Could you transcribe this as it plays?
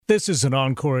This is an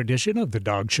encore edition of The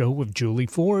Dog Show with Julie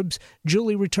Forbes.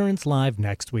 Julie returns live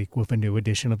next week with a new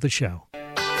edition of the show.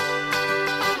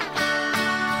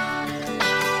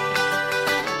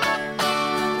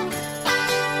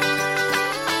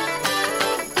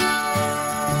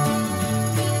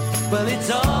 Well, it's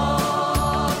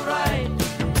all right,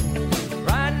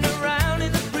 riding around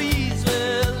in the breeze.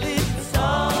 Well, it's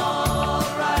all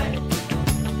right,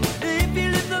 if you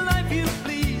live the life you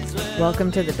please. Well,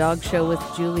 welcome to The Dog Show with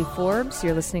Julie Forbes.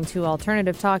 You're listening to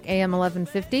Alternative Talk, AM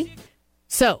 1150.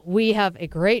 So we have a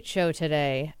great show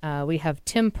today. We have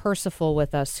Tim Percival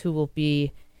with us, who will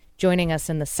be joining us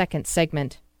in the second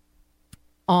segment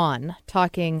on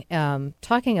talking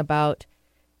about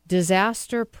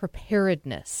disaster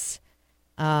preparedness,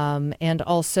 and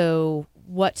also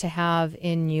what to have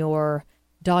in your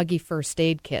doggy first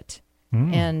aid kit.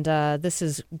 And this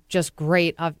is just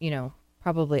great,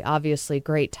 probably obviously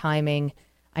great timing.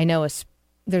 I know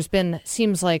there's been,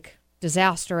 seems like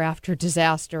disaster after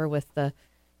disaster with the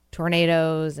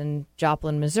tornadoes in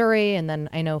Joplin, Missouri, and then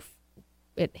I know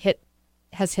it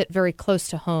has hit very close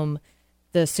to home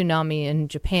the tsunami in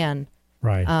Japan,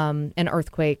 Right. An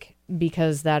earthquake,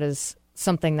 because that is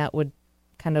something that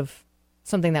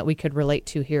we could relate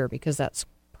to here, because that's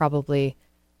probably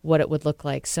what it would look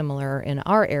like similar in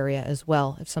our area as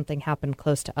well if something happened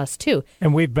close to us too.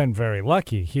 And we've been very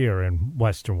lucky here in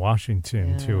Western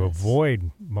Washington to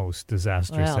avoid most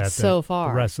disasters that so far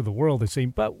the rest of the world has seen.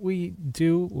 But we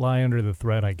do lie under the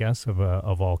threat, I guess, of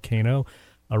a volcano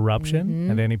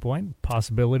eruption at any point,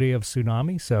 possibility of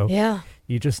tsunami. So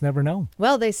you just never know.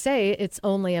 Well, they say it's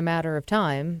only a matter of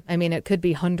time. I mean, it could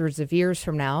be hundreds of years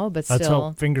from now, but Let's still.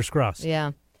 hope, fingers crossed.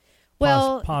 Yeah.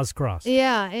 Well, pause crossed.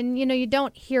 Yeah, and you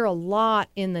don't hear a lot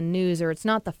in the news, or it's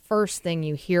not the first thing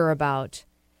you hear about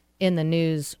in the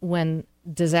news when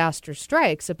disaster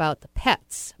strikes about the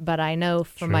pets. But I know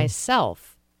for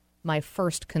myself, my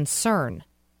first concern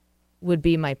would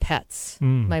be my pets,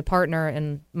 my partner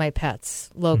and my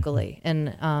pets locally.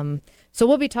 And so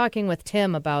we'll be talking with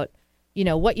Tim about,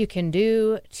 what you can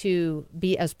do to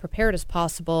be as prepared as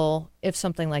possible if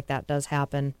something like that does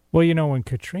happen. Well, when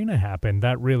Katrina happened,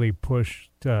 that really pushed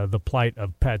the plight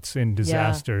of pets in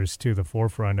disasters to the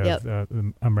forefront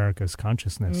of America's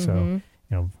consciousness. So,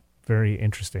 very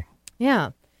interesting.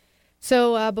 Yeah.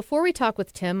 So before we talk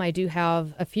with Tim, I do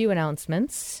have a few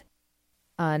announcements.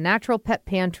 Natural Pet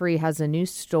Pantry has a new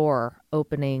store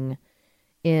opening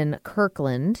in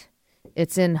Kirkland.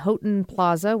 It's in Houghton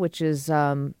Plaza, which is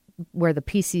where the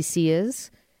PCC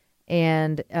is.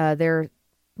 And they're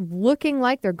looking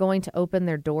like they're going to open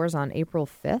their doors on April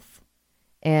 5th.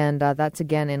 And that's,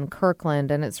 again, in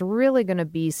Kirkland. And it's really going to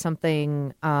be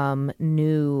something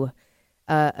new,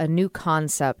 a new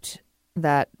concept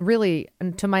that really,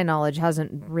 to my knowledge,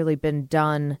 hasn't really been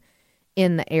done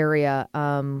in the area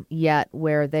yet,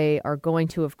 where they are going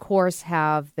to, of course,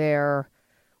 have their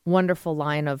wonderful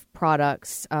line of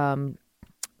products,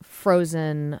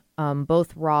 frozen,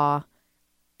 both raw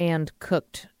and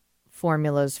cooked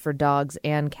formulas for dogs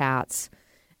and cats.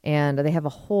 And they have a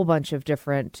whole bunch of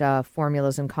different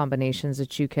formulas and combinations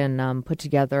that you can put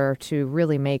together to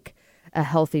really make a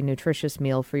healthy, nutritious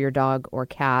meal for your dog or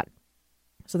cat.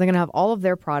 So they're going to have all of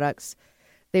their products.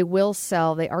 They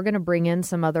are going to bring in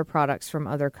some other products from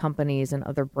other companies and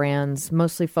other brands,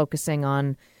 mostly focusing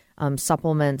on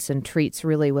supplements and treats,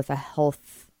 really with a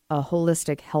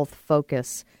holistic health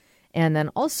focus. And then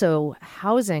also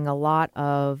housing a lot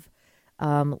of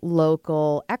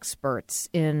local experts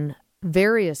in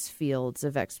various fields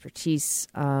of expertise,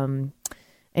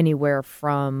 anywhere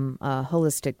from a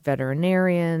holistic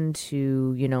veterinarian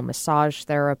to, massage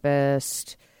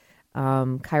therapist,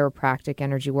 chiropractic,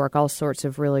 energy work, all sorts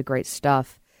of really great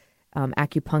stuff,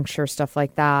 acupuncture, stuff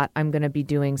like that. I'm going to be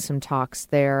doing some talks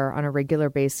there on a regular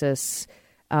basis,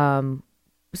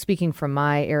 speaking from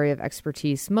my area of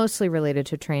expertise, mostly related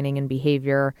to training and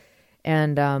behavior,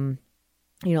 and,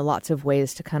 lots of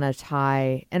ways to kind of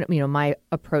tie. And, my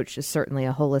approach is certainly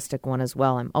a holistic one as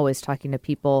well. I'm always talking to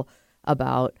people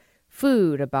about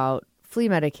food, about flea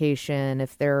medication,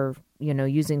 if they're,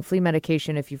 using flea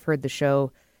medication. If you've heard the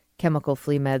show, chemical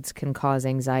flea meds can cause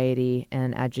anxiety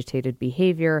and agitated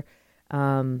behavior.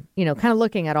 Kind of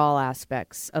looking at all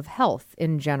aspects of health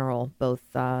in general,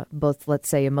 both, let's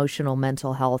say, emotional,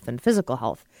 mental health, and physical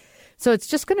health. So it's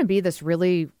just going to be this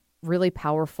really, really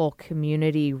powerful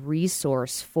community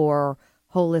resource for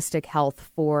holistic health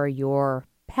for your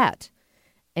pet.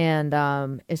 And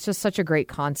it's just such a great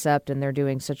concept, and they're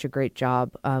doing such a great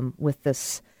job with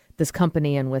this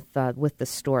company and with the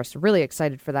store. So really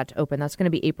excited for that to open. That's going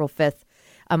to be April 5th.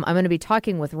 I'm going to be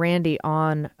talking with Randy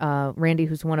Randy,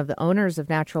 who's one of the owners of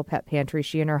Natural Pet Pantry.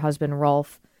 She and her husband,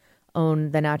 Rolf,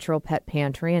 own the Natural Pet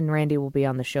Pantry, and Randy will be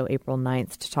on the show April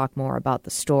 9th to talk more about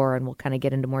the store, and we'll kind of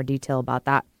get into more detail about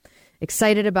that.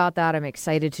 Excited about that. I'm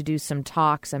excited to do some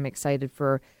talks. I'm excited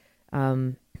for,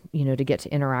 to get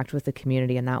to interact with the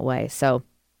community in that way. So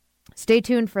stay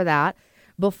tuned for that.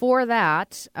 Before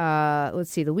that,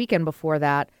 the weekend before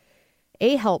that,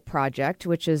 A Help Project,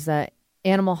 which is the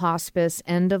Animal Hospice,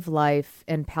 End of Life,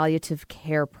 and Palliative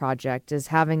Care Project, is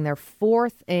having their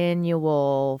 4th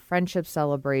annual Friendship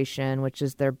Celebration, which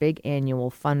is their big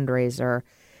annual fundraiser.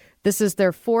 This is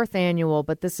their 4th annual,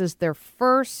 but this is their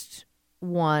first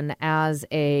one as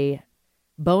a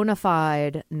bona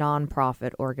fide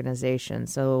nonprofit organization.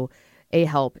 So A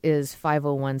Help is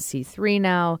 501c3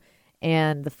 now.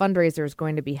 And the fundraiser is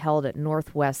going to be held at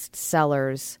Northwest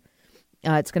Cellars.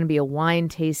 It's going to be a wine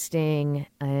tasting,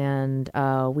 and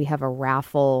we have a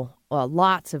raffle,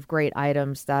 lots of great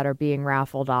items that are being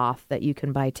raffled off that you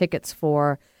can buy tickets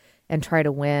for and try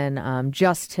to win.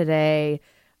 Just today,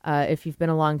 if you've been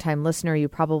a long-time listener, you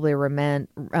probably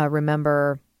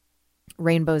remember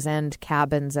Rainbow's End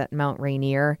cabins at Mount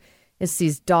Rainier. It's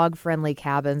these dog-friendly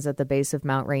cabins at the base of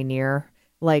Mount Rainier.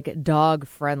 Like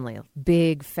dog-friendly,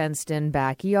 big fenced-in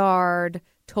backyard,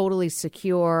 totally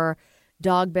secure,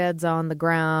 dog beds on the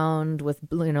ground with,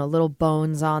 little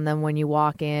bones on them when you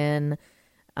walk in.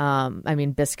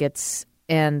 Biscuits,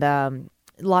 and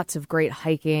lots of great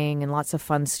hiking and lots of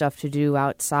fun stuff to do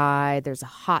outside. There's a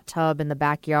hot tub in the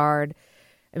backyard.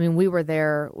 We were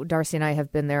there. Darcy and I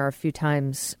have been there a few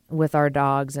times with our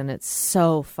dogs, and it's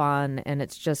so fun. And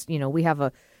it's just, we have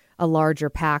a larger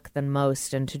pack than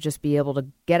most, and to just be able to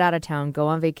get out of town, go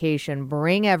on vacation,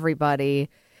 bring everybody,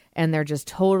 and they're just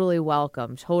totally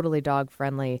welcome, totally dog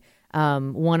friendly.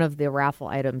 One of the raffle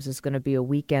items is going to be a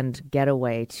weekend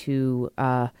getaway to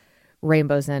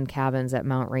Rainbow's End cabins at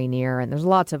Mount Rainier, and there's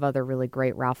lots of other really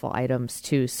great raffle items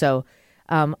too. So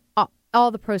all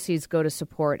the proceeds go to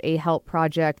support A Help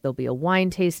Project. There'll be a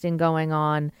wine tasting going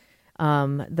on.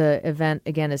 The event,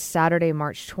 again, is Saturday,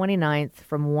 March 29th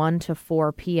from 1 to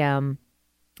 4 p.m.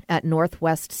 at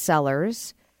Northwest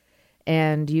Cellars.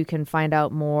 And you can find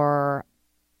out more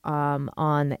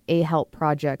on the A Help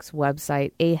Project's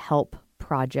website,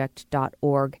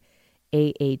 ahelpproject.org,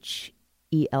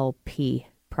 AHELP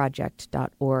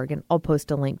project.org. And I'll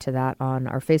post a link to that on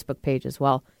our Facebook page as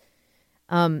well.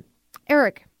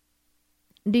 Eric,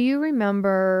 do you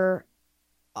remember...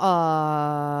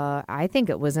 I think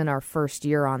it was in our first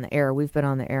year on the air. We've been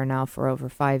on the air now for over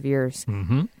 5 years.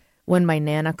 Mm-hmm. When my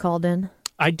Nana called in.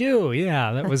 I do.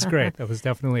 Yeah, that was great. That was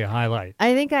definitely a highlight.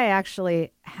 I think I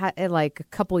actually had, a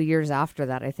couple years after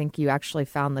that, I think you actually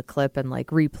found the clip and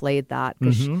replayed that.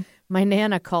 Because my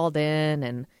Nana called in,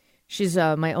 and she's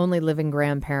my only living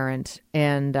grandparent.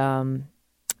 And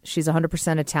she's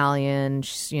 100% Italian.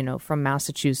 She's, from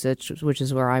Massachusetts, which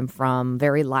is where I'm from.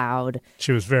 Very loud.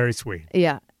 She was very sweet.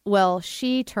 Yeah. Well,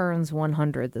 she turns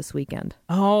 100 this weekend.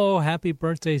 Oh, happy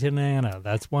birthday to Nana.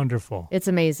 That's wonderful. It's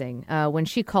amazing. When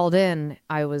she called in,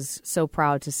 I was so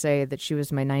proud to say that she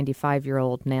was my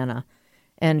 95-year-old Nana.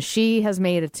 And she has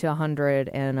made it to 100,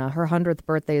 and her 100th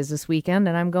birthday is this weekend,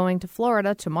 and I'm going to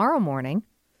Florida tomorrow morning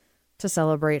to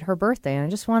celebrate her birthday. And I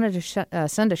just wanted to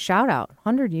send a shout-out.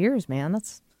 100 years, man.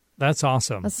 That's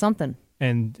awesome. That's something.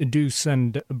 And do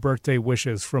send birthday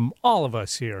wishes from all of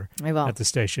us here at the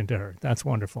station to her. That's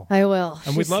wonderful. I will.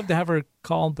 And we'd love to have her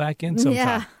call back in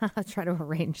sometime. Yeah, I'll try to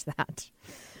arrange that.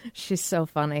 She's so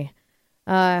funny.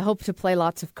 I hope to play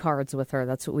lots of cards with her.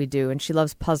 That's what we do. And she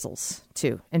loves puzzles,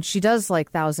 too. And she does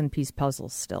 1,000-piece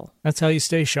puzzles still. That's how you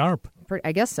stay sharp.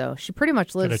 I guess so. She pretty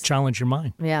much lives... Got to challenge your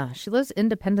mind. Yeah, she lives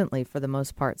independently for the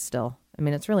most part still.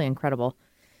 It's really incredible.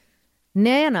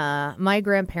 Nana, my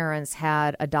grandparents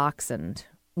had a dachshund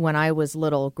when I was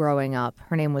little growing up.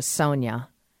 Her name was Sonia.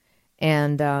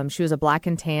 And she was a black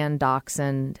and tan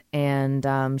dachshund.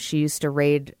 And she used to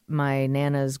raid my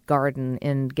Nana's garden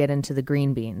and get into the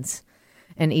green beans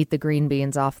and eat the green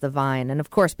beans off the vine. And, of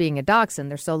course, being a dachshund,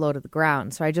 they're so low to the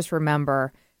ground. So I just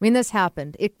remember, this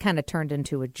happened. It kind of turned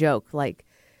into a joke, like,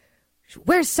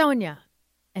 where's Sonia?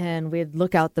 And we'd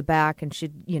look out the back, and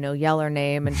she'd, yell her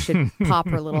name, and she'd pop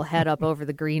her little head up over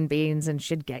the green beans, and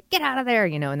she'd get out of there,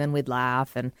 and then we'd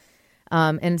laugh. And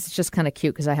it's just kind of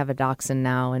cute because I have a dachshund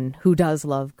now, and who does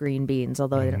love green beans,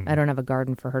 although I don't have a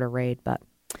garden for her to raid. But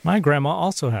my grandma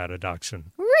also had a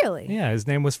dachshund. Really? Yeah, his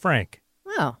name was Frank.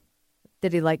 Oh.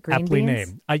 Did he like green Aptly beans?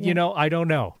 named. I don't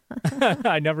know.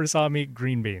 I never saw him eat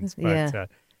green beans, but...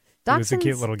 He was a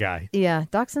cute little guy. Yeah,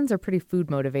 dachshunds are pretty food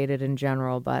motivated in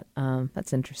general, but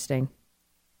that's interesting.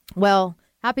 Well,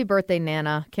 Happy birthday,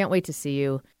 Nana. Can't wait to see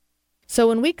you. So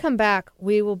when we come back,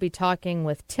 we will be talking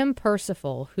with Tim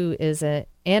Percival, who is an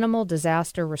animal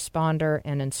disaster responder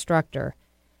and instructor.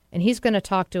 And he's going to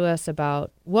talk to us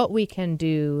about what we can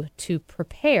do to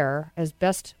prepare as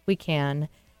best we can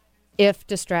if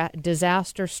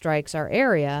disaster strikes our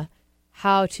area,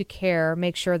 how to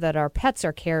make sure that our pets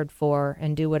are cared for,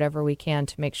 and do whatever we can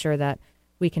to make sure that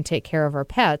we can take care of our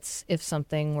pets if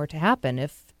something were to happen.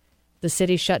 If the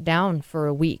city shut down for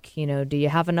a week, do you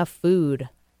have enough food?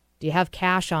 Do you have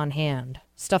cash on hand?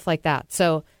 Stuff like that.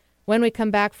 So when we come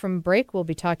back from break, we'll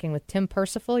be talking with Tim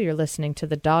Percival. You're listening to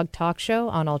the Dog Talk Show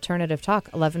on Alternative Talk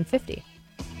 1150.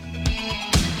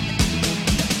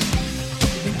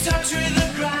 Touch with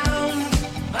the ground,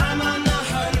 I'm on the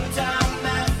hunt, I'm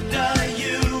after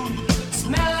you.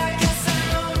 Smell like a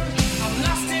sound, I'm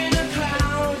lost in a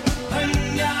crowd,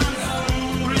 and I'm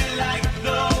hungry like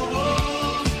the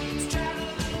wolves.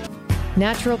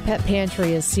 Natural Pet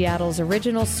Pantry is Seattle's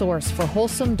original source for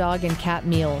wholesome dog and cat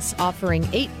meals, offering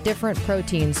 8 different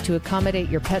proteins to accommodate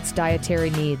your pet's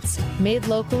dietary needs. Made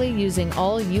locally using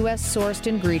all U.S.-sourced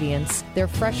ingredients, their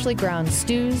freshly ground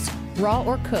stews, raw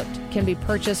or cooked, can be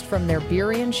purchased from their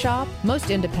Burien shop, most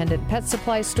independent pet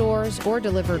supply stores, or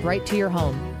delivered right to your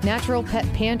home. Natural Pet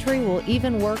Pantry will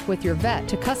even work with your vet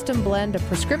to custom blend a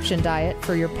prescription diet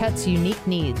for your pet's unique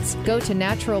needs. Go to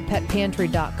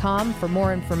naturalpetpantry.com for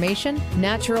more information.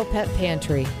 Natural Pet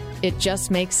Pantry. It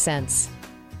just makes sense.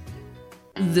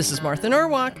 This is Martha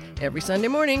Norwalk. Every Sunday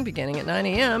morning, beginning at 9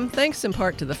 a.m., thanks in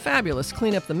part to the fabulous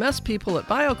Clean Up the Mess people at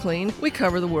BioClean, we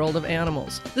cover the world of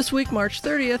animals. This week, March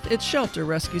 30th, it's Shelter,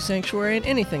 Rescue Sanctuary, and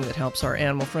anything that helps our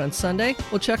animal friends Sunday.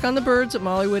 We'll check on the birds at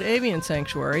Mollywood Avian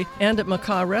Sanctuary and at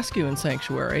Macaw Rescue and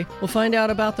Sanctuary. We'll find out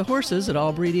about the horses at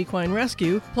All Breed Equine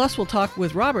Rescue. Plus, we'll talk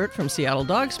with Robert from Seattle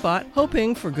Dog Spot,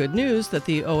 hoping for good news that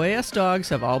the OAS dogs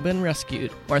have all been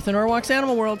rescued. Martha Norwalk's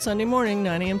Animal World, Sunday morning,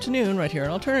 9 a.m. to noon, right here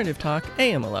on Alternative Talk,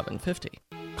 AM 1150.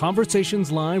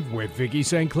 Conversations Live with Vicki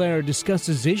St. Clair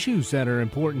discusses issues that are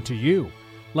important to you,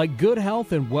 like good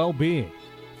health and well-being,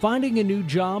 finding a new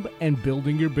job and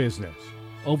building your business,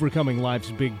 overcoming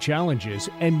life's big challenges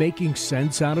and making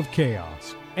sense out of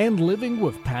chaos, and living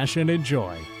with passion and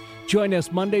joy. Join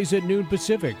us Mondays at noon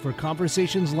Pacific for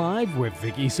Conversations Live with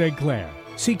Vicki St. Clair.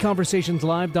 See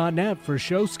conversationslive.net for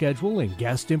show schedule and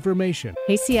guest information.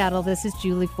 Hey Seattle, this is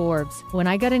Julie Forbes. When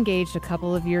I got engaged a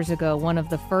couple of years ago, one of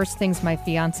the first things my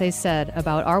fiance said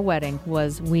about our wedding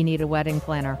was, "We need a wedding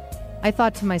planner." I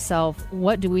thought to myself,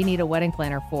 what do we need a wedding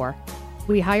planner for?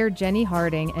 We hired Jenny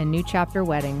Harding and New Chapter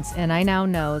Weddings, and I now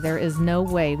know there is no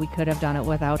way we could have done it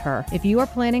without her. If you are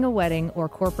planning a wedding or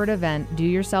corporate event, do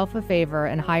yourself a favor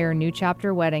and hire New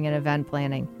Chapter Wedding and Event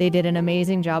Planning. They did an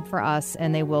amazing job for us,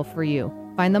 and they will for you.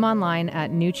 Find them online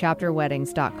at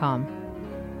newchapterweddings.com.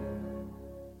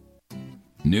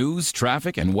 News,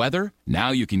 traffic, and weather?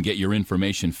 Now you can get your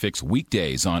information fix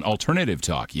weekdays on Alternative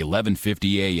Talk,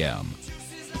 1150 a.m.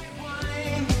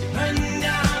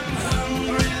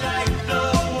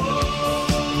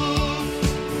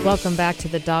 Welcome back to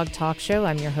the Dog Talk Show.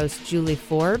 I'm your host, Julie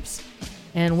Forbes.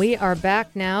 And we are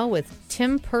back now with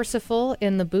Tim Percival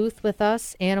in the booth with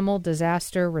us, animal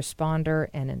disaster responder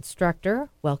and instructor.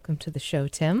 Welcome to the show,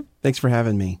 Tim. Thanks for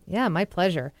having me. Yeah, my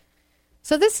pleasure.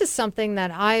 So this is something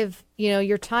that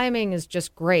your timing is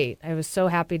just great. I was so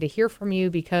happy to hear from you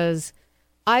because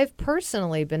I've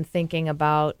personally been thinking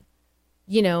about,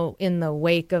 in the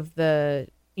wake of the,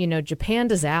 Japan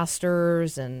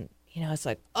disasters and, it's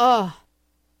like, for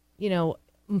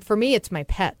me, it's my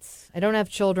pets. I don't have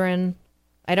children.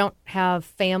 I don't have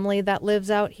family that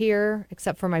lives out here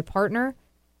except for my partner.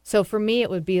 So for me, it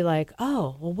would be like,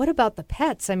 oh, well, what about the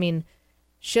pets? I mean,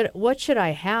 what should I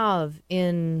have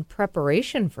in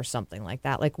preparation for something like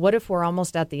that? Like, what if we're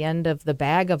almost at the end of the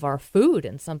bag of our food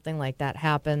and something like that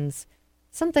happens?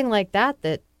 Something like that,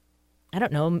 I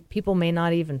don't know, people may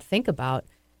not even think about.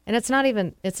 And it's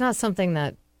not something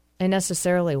that I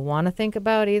necessarily want to think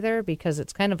about either because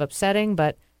it's kind of upsetting,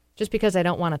 but just because I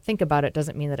don't want to think about it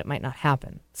doesn't mean that it might not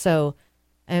happen. So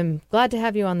I'm glad to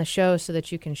have you on the show so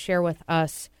that you can share with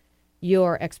us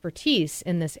your expertise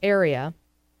in this area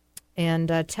and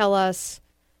tell us,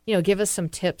 give us some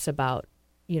tips about,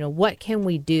 what can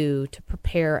we do to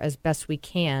prepare as best we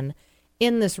can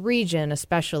in this region,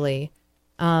 especially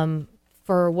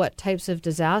for what types of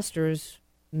disasters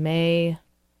may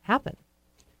happen.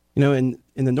 In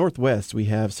the Northwest, we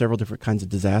have several different kinds of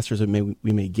disasters that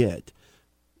we may get,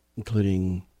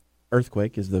 including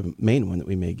earthquake is the main one that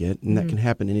we may get, and that can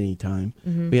happen at any time.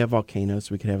 Mm-hmm. We have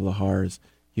volcanoes. We could have lahars.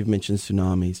 You've mentioned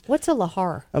tsunamis. What's a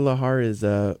lahar? A lahar is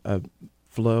a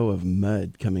flow of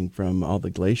mud coming from all the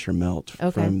glacier melt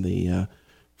from the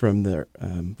from the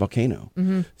volcano.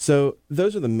 So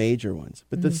those are the major ones.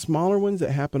 But the smaller ones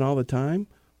that happen all the time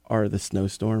are the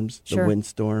snowstorms, Sure. the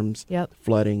windstorms, Yep.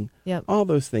 flooding. Yep. All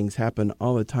those things happen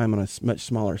all the time on a much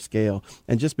smaller scale.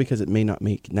 And just because it may not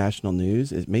make national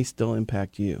news, it may still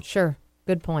impact you. Sure.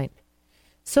 Good point.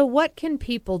 So what can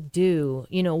people do?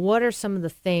 What are some of the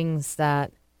things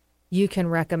that you can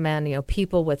recommend,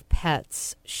 people with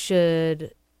pets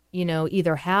should,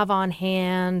 either have on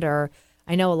hand, or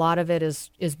I know a lot of it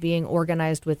is being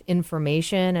organized with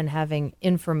information and having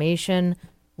information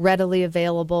readily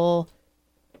available,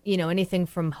 anything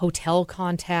from hotel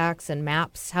contacts and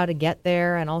maps, how to get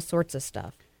there and all sorts of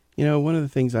stuff. One of the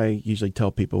things I usually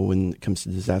tell people when it comes to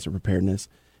disaster preparedness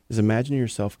is imagine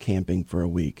yourself camping for a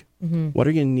week. What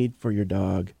are you going to need for your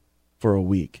dog for a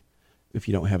week if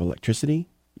you don't have electricity,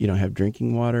 you don't have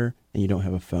drinking water, and you don't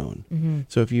have a phone?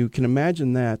 So if you can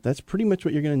imagine that, that's pretty much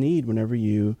what you're going to need whenever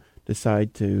you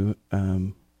decide to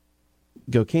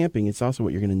go camping. It's also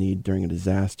what you're going to need during a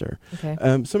disaster. Okay.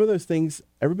 Some of those things,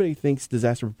 everybody thinks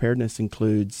disaster preparedness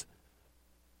includes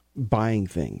buying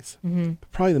things.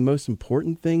 Probably the most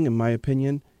important thing, in my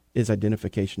opinion, is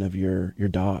identification of your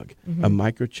dog. A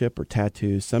microchip or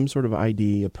tattoo, some sort of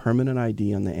ID, a permanent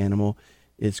ID on the animal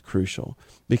is crucial.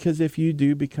 Because if you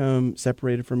do become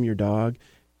separated from your dog,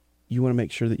 you want to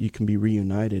make sure that you can be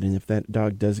reunited. And if that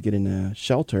dog does get in a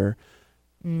shelter,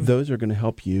 those are going to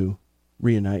help you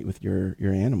reunite with your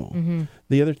animal.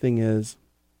 The other thing is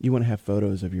you want to have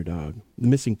photos of your dog. The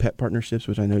missing pet partnerships,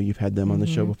 which I know you've had them on the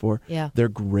show before, Yeah. they're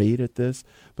great at this,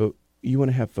 but you want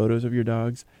to have photos of your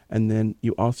dogs, and then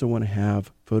you also want to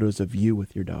have photos of you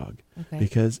with your dog. Okay.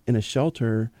 Because in a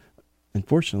shelter,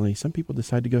 unfortunately, some people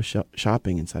decide to go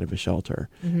shopping inside of a shelter,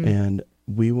 and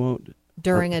we won't...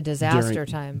 During a disaster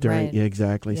time, right? Yeah,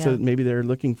 exactly. Yeah. So maybe they're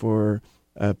looking for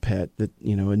a pet, that a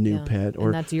new pet, or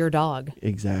and that's your dog.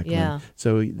 exactly. Yeah.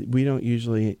 So we don't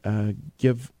usually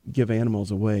give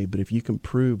animals away, but if you can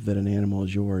prove that an animal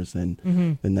is yours,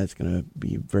 then that's going to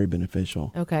be very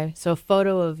beneficial. Okay, so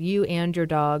photo of you and your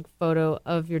dog, photo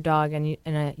of your dog, and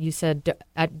you said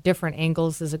at different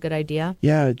angles is a good idea.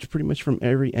 Yeah, it's pretty much from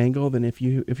every angle. Then if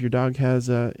your dog has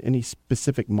any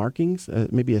specific markings,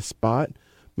 maybe a spot,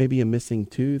 maybe a missing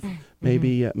tooth,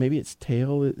 maybe its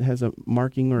tail it has a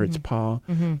marking, or its paw.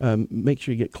 Make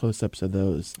sure you get close-ups of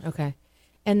those. Okay,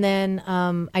 and then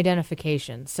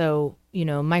identification. So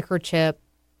microchip,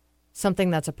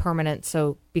 something that's a permanent.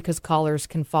 So because collars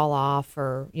can fall off,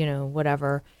 or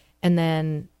whatever. And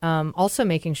then also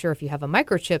making sure if you have a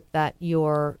microchip that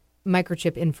your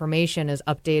microchip information is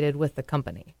updated with the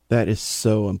company. That is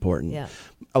so important. Yeah.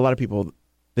 A lot of people,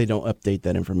 they don't update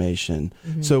that information.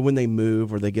 So when they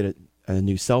move or they get a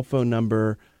new cell phone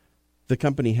number, the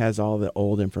company has all the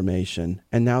old information,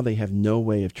 and now they have no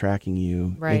way of tracking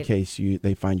you in case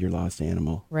they find your lost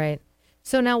animal. Right.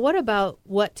 So now what about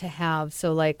what to have?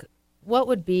 So like what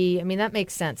would be, that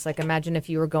makes sense. Like imagine if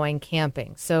you were going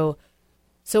camping. So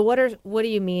what do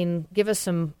you mean? Give us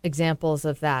some examples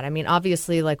of that.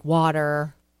 Obviously like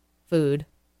water, food.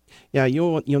 Yeah,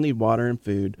 you'll need water and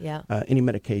food. Yeah. Any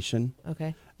medication.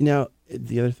 Okay. Now,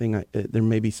 the other thing, there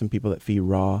may be some people that feed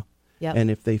raw. Yep.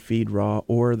 And if they feed raw,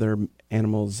 or their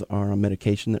animals are on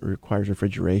medication that requires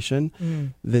refrigeration,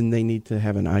 then they need to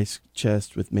have an ice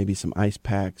chest with maybe some ice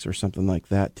packs or something like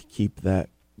that to keep that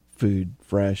food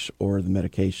fresh or the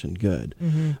medication good.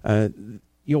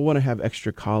 You'll want to have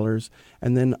extra collars.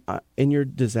 And then in your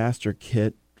disaster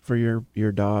kit for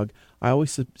your dog, I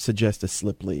always suggest a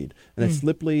slip lead. And a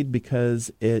slip lead because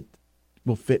it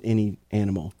will fit any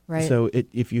animal. Right. So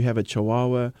if you have a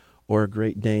Chihuahua or a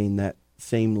Great Dane, that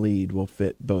same lead will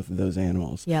fit both of those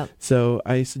animals. Yep. So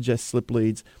I suggest slip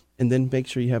leads, and then make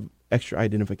sure you have extra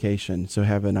identification. So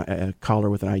have a collar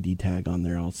with an ID tag on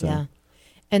there also. Yeah.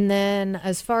 And then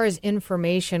as far as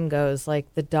information goes,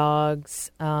 like the dog's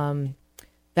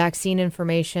vaccine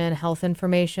information, health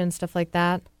information, stuff like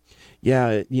that.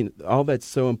 Yeah, all that's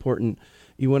so important.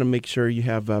 You want to make sure you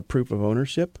have proof of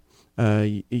ownership.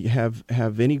 You have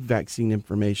any vaccine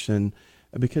information,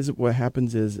 because what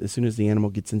happens is as soon as the animal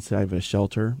gets inside of a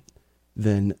shelter,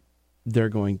 then they're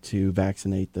going to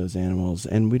vaccinate those animals.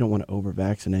 And we don't want to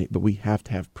over-vaccinate, but we have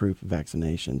to have proof of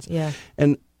vaccinations. Yeah.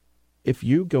 And if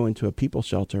you go into a people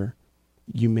shelter,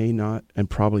 you may not and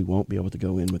probably won't be able to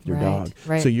go in with your dog.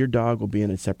 Right. So your dog will be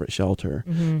in a separate shelter.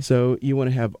 So you want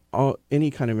to have any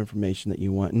kind of information that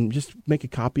you want, and just make a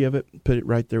copy of it, put it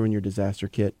right there in your disaster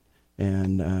kit,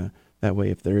 and that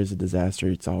way if there is a disaster,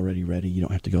 it's already ready. You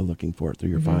don't have to go looking for it through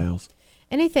your files.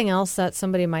 Anything else that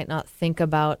somebody might not think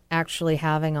about actually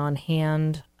having on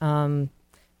hand, in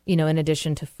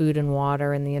addition to food and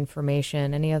water and the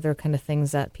information, any other kind of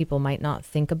things that people might not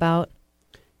think about?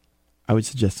 I would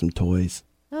suggest some toys.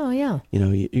 Oh, yeah. You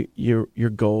know, your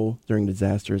goal during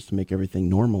disaster is to make everything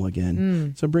normal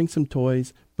again. So bring some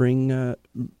toys, bring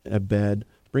a bed,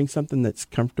 bring something that's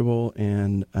comfortable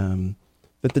and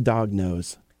that the dog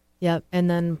knows. Yep. And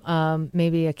then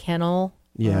maybe a kennel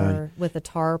Yeah. or with a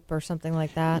tarp or something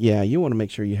like that. Yeah, you want to make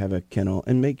sure you have a kennel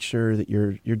and make sure that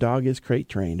your dog is crate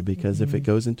trained, because if it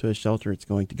goes into a shelter, it's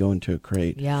going to go into a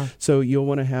crate. Yeah. So you'll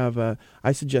want to have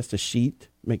I suggest a sheet.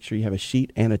 Make sure you have a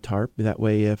sheet and a tarp. That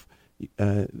way, if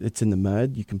it's in the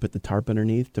mud, you can put the tarp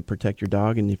underneath to protect your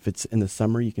dog. And if it's in the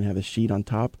summer, you can have a sheet on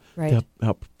top to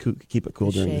help keep it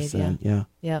cool during the sun. Yeah.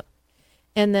 Yep.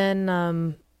 And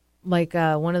then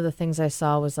one of the things I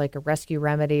saw was like a rescue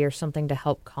remedy or something to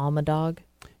help calm a dog.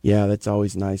 Yeah, that's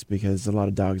always nice because a lot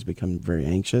of dogs become very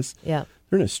anxious. Yeah.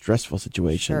 They're in a stressful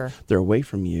situation. Sure. They're away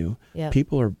from you. Yep.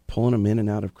 People are pulling them in and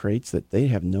out of crates that they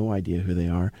have no idea who they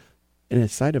are. And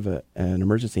inside of an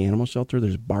emergency animal shelter,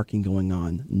 there's barking going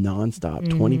on nonstop,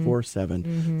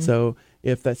 24/7. So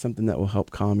if that's something that will help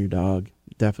calm your dog,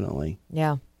 definitely.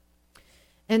 Yeah.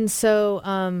 And so,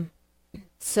 and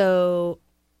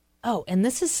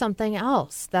this is something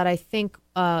else that I think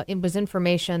it was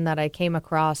information that I came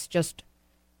across, just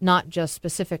not just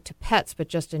specific to pets, but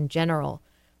just in general,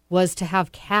 was to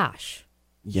have cash.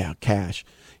 Yeah, cash.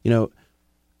 You know,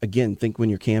 again, think when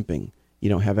you're camping, you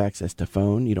don't have access to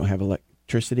phone, you don't have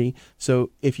electricity. So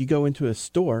if you go into a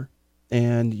store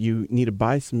and you need to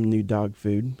buy some new dog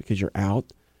food because you're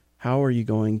out, how are you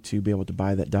going to be able to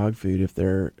buy that dog food if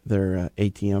their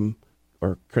ATM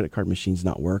or credit card machine's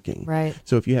not working? Right.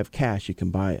 So if you have cash, you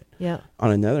can buy it. Yeah.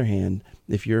 On another hand,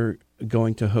 if you're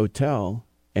going to a hotel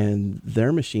and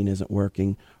their machine isn't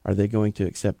working, are they going to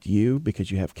accept you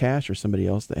because you have cash or somebody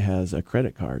else that has a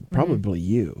credit card? Probably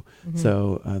you.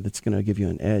 So that's going to give you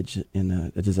an edge in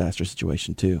a disaster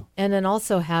situation too. And then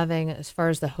also having, as far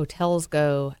as the hotels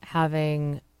go,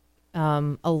 having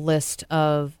a list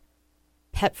of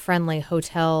pet-friendly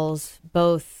hotels,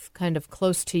 both kind of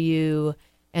close to you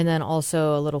and then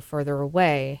also a little further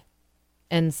away,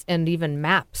 and even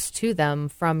maps to them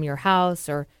from your house,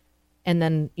 and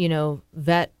then, you know,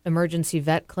 emergency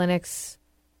vet clinics,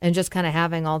 and just kind of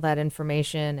having all that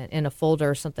information in a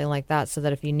folder or something like that, so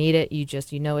that if you need it,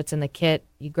 you know it's in the kit,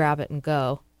 you grab it and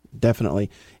go. Definitely.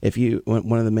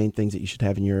 One of the main things that you should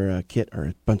have in your kit are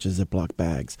a bunch of Ziploc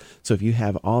bags. So if you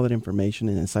have all that information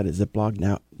inside a Ziploc,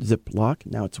 now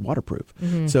it's waterproof.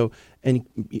 So, and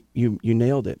you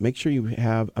nailed it. Make sure you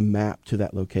have a map to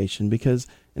that location, because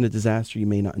in a disaster you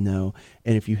may not know.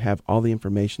 And if you have all the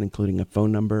information, including a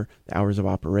phone number, the hours of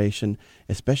operation,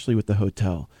 especially with the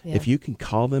hotel, if you can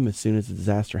call them as soon as the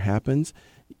disaster happens,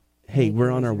 hey,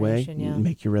 we're on our way,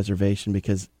 make your reservation,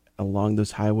 because along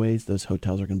those highways, those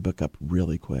hotels are going to book up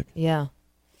really quick. Yeah.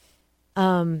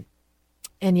 And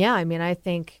yeah, I mean, I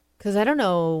think, because I don't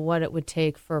know what it would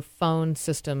take for phone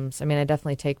systems. I mean, I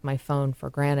definitely take my phone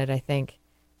for granted, I think.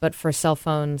 But for cell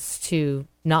phones to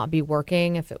not be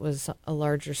working if it was a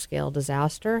larger scale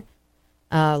disaster,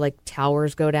 like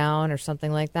towers go down or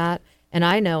something like that. And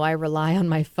I know I rely on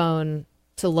my phone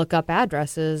to look up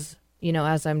addresses, you know,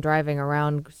 as I'm driving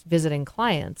around visiting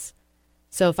clients.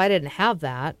 So if I didn't have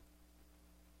that,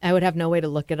 I would have no way to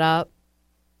look it up.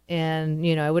 And,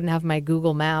 you know, I wouldn't have my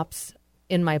Google Maps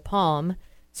in my palm,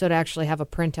 so to actually have a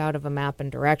printout of a map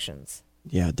and directions.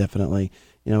 Yeah, definitely.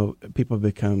 You know, people have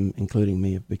become, including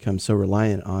me, have become so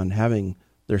reliant on having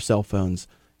their cell phones.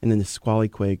 And in the Squally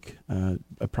Quake,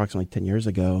 approximately 10 years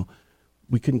ago,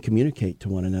 we couldn't communicate to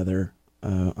one another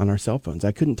on our cell phones.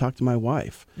 I couldn't talk to my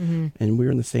wife, and we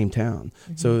were in the same town.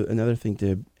 So another thing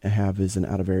to have is an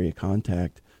out-of-area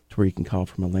contact to where you can call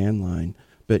from a landline.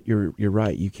 But you're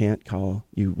right. You can't call.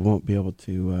 You won't be able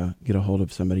to get a hold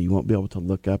of somebody. You won't be able to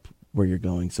look up where you're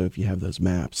going. So if you have those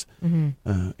maps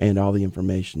and all the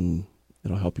information,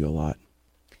 it'll help you a lot.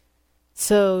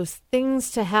 So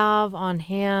things to have on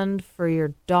hand for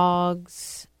your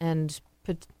dogs and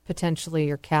potentially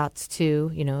your cats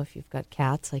too. You know, if you've got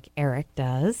cats like Eric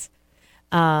does.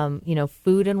 You know,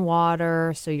 food and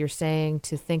water. So you're saying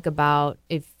to think about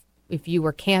if you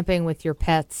were camping with your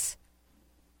pets,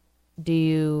 do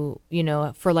you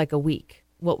know, for like a week,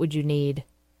 what would you need?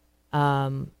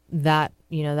 That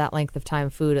length of time,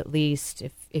 food at least.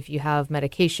 If you have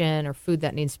medication or food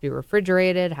that needs to be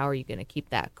refrigerated, how are you going to keep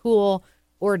that cool?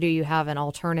 Or do you have an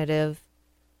alternative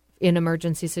in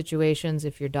emergency situations?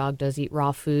 If your dog does eat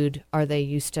raw food, are they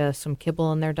used to some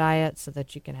kibble in their diet so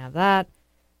that you can have that?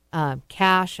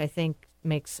 Cash, I think,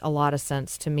 makes a lot of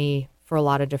sense to me for a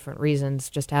lot of different reasons.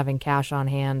 Just having cash on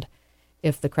hand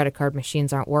if the credit card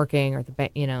machines aren't working or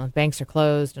the banks are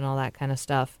closed and all that kind of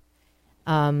stuff.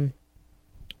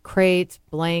 Crates,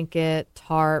 blanket,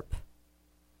 tarp,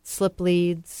 slip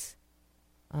leads,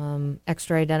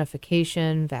 extra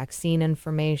identification, vaccine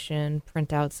information,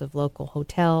 printouts of local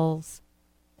hotels,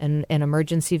 and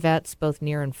emergency vets, both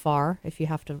near and far, if you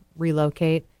have to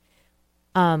relocate.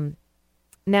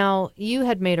 Now, you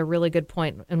had made a really good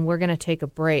point, and we're going to take a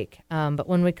break. But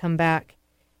when we come back,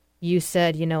 you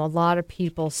said, a lot of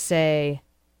people say,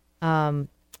 I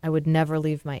would never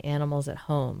leave my animals at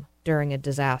home during a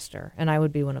disaster. And I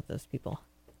would be one of those people.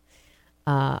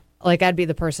 I'd be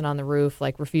the person on the roof,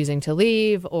 refusing to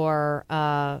leave, or,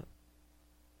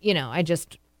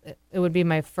 it would be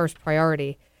my first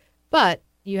priority. But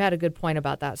you had a good point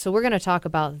about that. So we're going to talk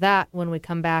about that when we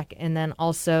come back. And then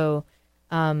also,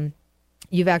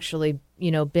 you've actually,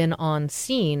 been on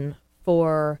scene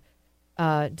for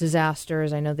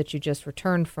disasters. I know that you just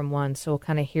returned from one. So we'll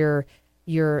kind of hear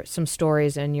some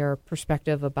stories and your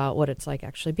perspective about what it's like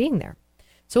actually being there.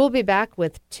 So we'll be back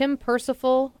with Tim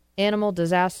Percival, animal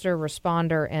disaster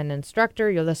responder and instructor.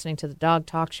 You're listening to the Dog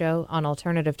Talk Show on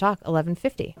Alternative Talk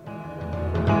 1150.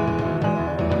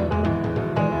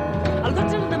 I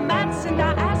looked into the mats and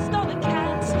I asked all the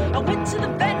cats. I went to the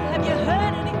vet, have you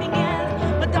heard anything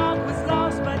yet? My dog was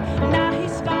lost, but now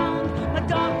he's found. My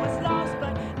dog was lost,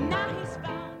 but now he's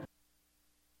found.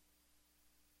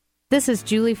 This is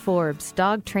Julie Forbes,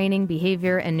 dog training,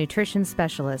 behavior, and nutrition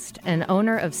specialist, and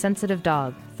owner of Sensitive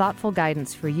Dog, thoughtful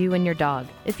guidance for you and your dog.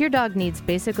 If your dog needs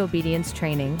basic obedience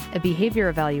training, a behavior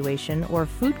evaluation, or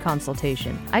food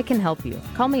consultation, I can help you.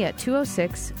 Call me at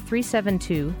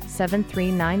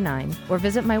 206-372-7399 or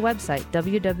visit my website,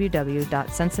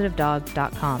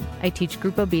 www.sensitivedog.com. I teach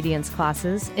group obedience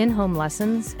classes, in-home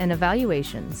lessons, and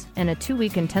evaluations, and a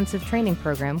 2-week intensive training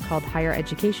program called Higher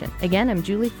Education. Again, I'm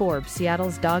Julie Forbes,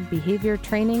 Seattle's dog behavior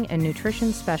training and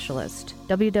nutrition specialist.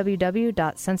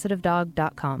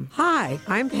 www.sensitivedog.com. Hi,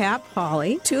 I'm Pat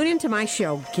Pauley. Tune into my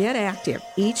show, Get Active,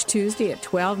 each Tuesday at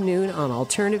 12 noon on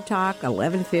Alternative Talk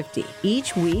 1150.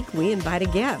 Each week, we invite a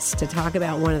guest to talk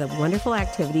about one of the wonderful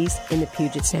activities in the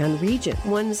Puget Sound region,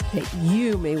 ones that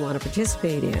you may want to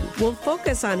participate in. We'll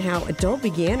focus on how adult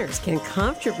beginners can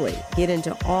comfortably get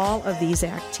into all of these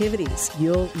activities.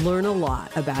 You'll learn a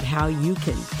lot about how you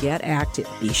can get active.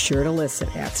 Be sure to listen.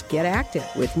 That's Get Active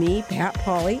with me, Pat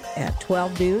Pauley, at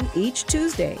 12 noon each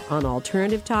Tuesday on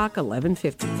Alternative Talk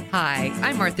 1150. Hi,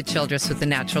 I'm Martha Childress with the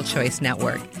Natural Choice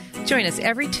Network. Join us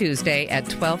every Tuesday at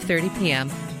 12:30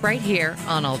 p.m. right here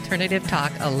on Alternative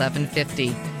Talk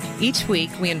 1150. Each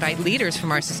week, we invite leaders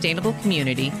from our sustainable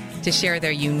community to share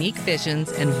their unique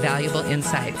visions and valuable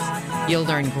insights. You'll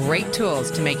learn great tools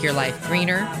to make your life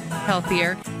greener,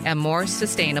 healthier, and more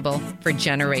sustainable for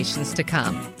generations to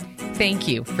come. Thank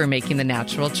you for making the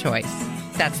natural choice.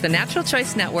 That's the Natural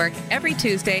Choice Network every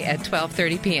Tuesday at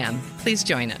 12:30 p.m. Please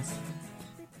join us.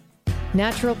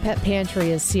 Natural Pet Pantry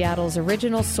is Seattle's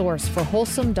original source for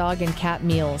wholesome dog and cat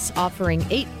meals, offering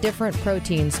 8 different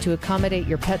proteins to accommodate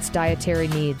your pet's dietary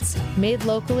needs. Made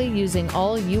locally using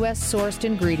all U.S.-sourced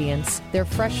ingredients, their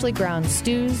freshly ground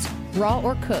stews, raw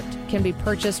or cooked, can be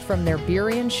purchased from their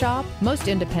Burien shop, most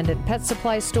independent pet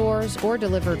supply stores, or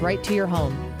delivered right to your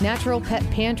home. Natural Pet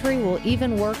Pantry will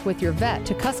even work with your vet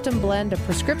to custom blend a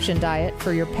prescription diet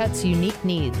for your pet's unique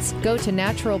needs. Go to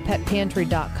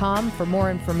naturalpetpantry.com for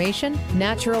more information.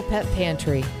 Natural Pet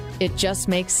Pantry. It just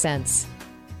makes sense.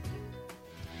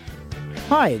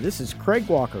 Hi, this is Craig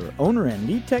Walker, owner and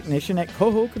lead technician at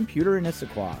Coho Computer in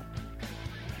Issaquah.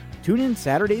 Tune in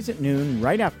Saturdays at noon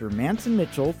right after Manson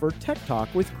Mitchell for Tech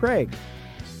Talk with Craig.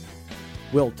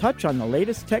 We'll touch on the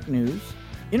latest tech news,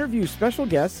 interview special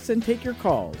guests, and take your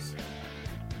calls.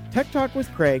 Tech Talk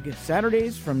with Craig,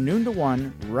 Saturdays from noon to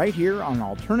 1, right here on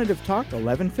Alternative Talk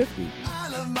 1150. I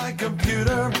love my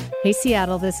computer. Hey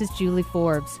Seattle, this is Julie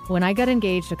Forbes. When I got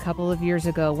engaged a couple of years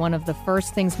ago, one of the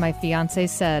first things my fiancé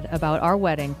said about our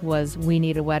wedding was, "We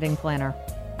need a wedding planner."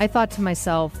 I thought to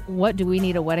myself, what do we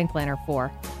need a wedding planner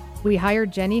for? We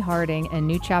hired Jenny Harding and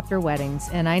New Chapter Weddings,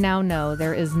 and I now know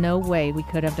there is no way we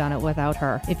could have done it without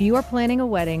her. If you are planning a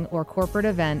wedding or corporate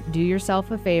event, do yourself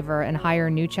a favor and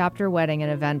hire New Chapter Wedding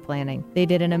and Event Planning. They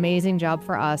did an amazing job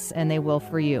for us, and they will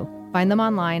for you. Find them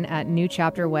online at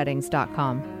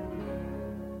newchapterweddings.com.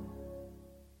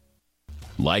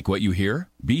 Like what you hear?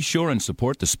 Be sure and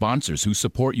support the sponsors who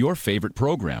support your favorite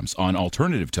programs on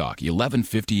Alternative Talk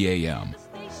 1150 AM.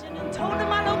 Station and told him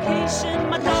my location.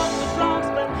 My dog was lost,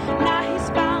 but now he's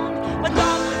found. My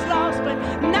dog was lost, but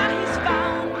now he's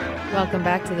found. Welcome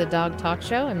back to the Dog Talk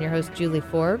Show. I'm your host, Julie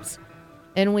Forbes,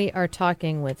 and we are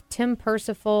talking with Tim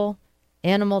Percival,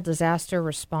 animal disaster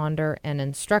responder and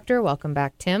instructor. Welcome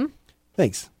back, Tim.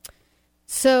 Thanks.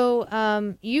 So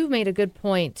you made a good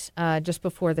point just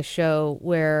before the show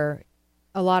where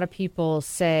a lot of people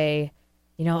say,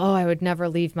 oh, I would never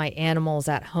leave my animals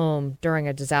at home during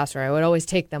a disaster. I would always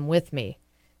take them with me.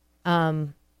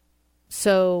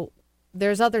 So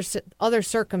there's other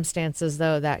circumstances,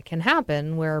 though, that can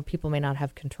happen where people may not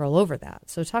have control over that.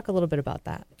 So talk a little bit about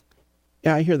that.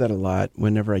 Yeah, I hear that a lot.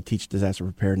 Whenever I teach disaster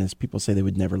preparedness, people say they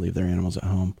would never leave their animals at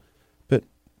home. But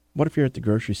what if you're at the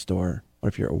grocery store? What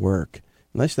if you're at work?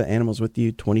 Unless the animal's with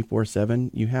you 24/7,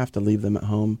 you have to leave them at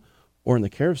home or in the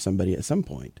care of somebody at some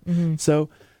point. Mm-hmm. So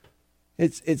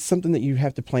it's something that you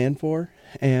have to plan for,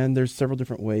 and there's several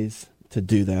different ways to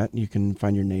do that. You can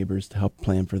find your neighbors to help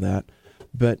plan for that.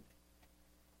 But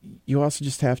you also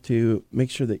just have to make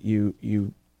sure that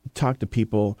you talk to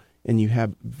people and you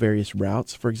have various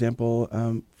routes. For example,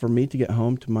 for me to get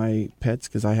home to my pets,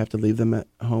 because I have to leave them at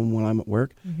home when I'm at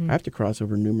work, I have to cross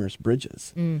over numerous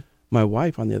bridges. My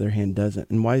wife, on the other hand, doesn't.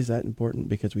 And why is that important?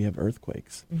 Because we have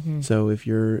earthquakes. So if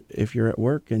you're at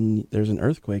work and there's an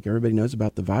earthquake, everybody knows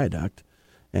about the viaduct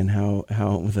and how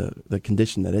the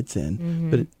condition that it's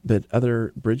in. But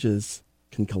other bridges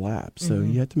can collapse. So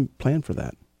you have to plan for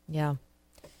that. Yeah.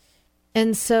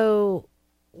 And so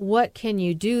what can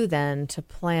you do then to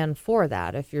plan for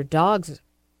that? If your dogs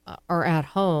are at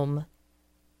home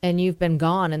and you've been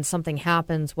gone and something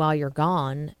happens while you're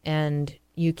gone and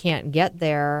you can't get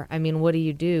there, I mean, what do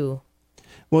you do?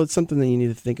 Well, it's something that you need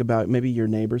to think about. Maybe your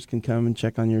neighbors can come and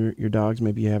check on your dogs.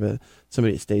 Maybe you have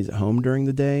somebody that stays at home during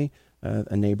the day,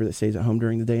 a neighbor that stays at home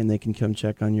during the day, and they can come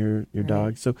check on your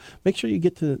dogs. So make sure they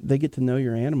get to know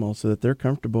your animal so that they're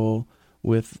comfortable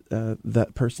with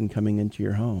that person coming into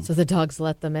your home. So the dogs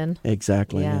let them in?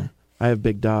 Exactly. Yeah. I have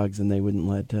big dogs, and they wouldn't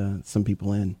let some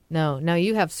people in. No. Now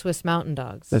you have Swiss Mountain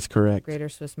Dogs. That's correct. Greater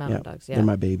Swiss Mountain Dogs. Yeah, they're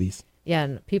my babies. Yeah,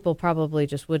 and people probably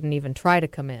just wouldn't even try to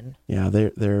come in. Yeah,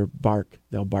 they're bark.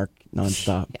 They'll bark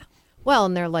nonstop. Yeah. Well,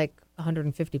 and they're like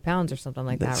 150 pounds or something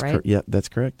like that, right? Yeah, that's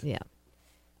correct. Yeah.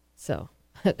 So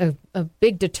a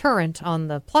big deterrent on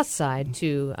the plus side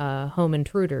to home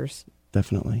intruders.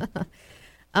 Definitely.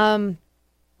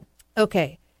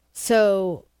 Okay.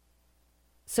 So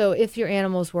if your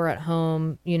animals were at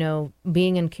home,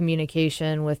 being in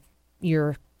communication with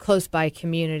your close by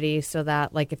community so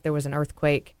that, like, if there was an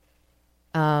earthquake,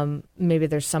 maybe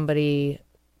there's somebody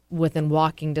within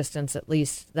walking distance at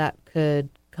least that could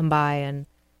come by and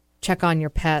check on your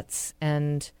pets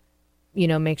and,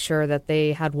 make sure that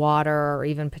they had water or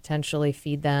even potentially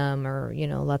feed them or,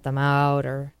 let them out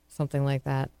or something like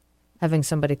that. Having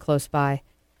somebody close by.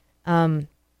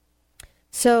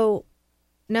 So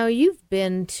now you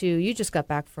just got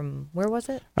back from, where was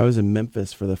it? I was in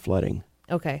Memphis for the flooding.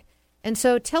 Okay. And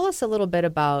so tell us a little bit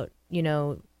about,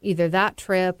 either that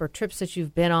trip or trips that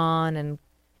you've been on and,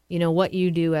 what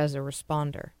you do as a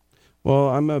responder. Well,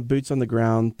 I'm a boots on the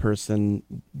ground person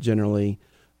generally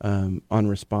on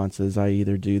responses. I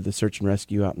either do the search and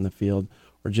rescue out in the field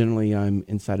or generally I'm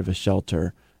inside of a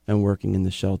shelter and working in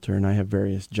the shelter, and I have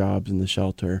various jobs in the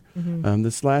shelter.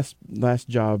 This last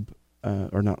job,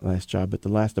 or not last job, but the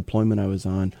last deployment I was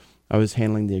on, I was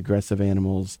handling the aggressive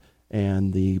animals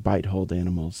and the bite hold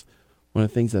animals. One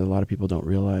of the things that a lot of people don't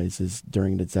realize is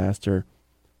during a disaster,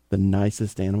 the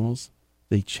nicest animals,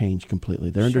 they change completely.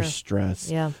 They're under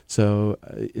stress. Yeah. So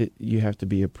you have to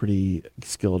be a pretty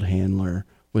skilled handler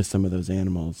with some of those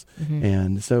animals.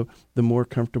 And so the more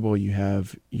comfortable you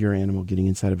have your animal getting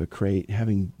inside of a crate,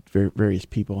 having various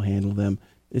people handle them,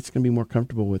 it's going to be more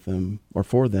comfortable with them or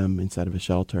for them inside of a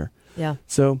shelter. Yeah.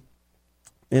 So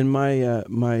in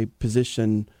my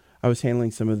position, I was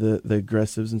handling some of the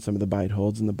aggressives and some of the bite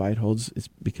holds, and the bite holds is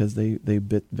because they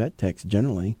bit vet techs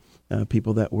generally,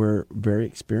 people that were very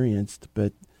experienced,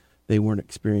 but they weren't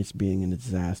experienced being in a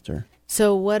disaster.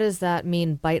 So what does that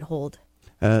mean, bite hold?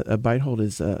 A bite hold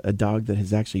is a dog that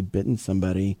has actually bitten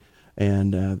somebody,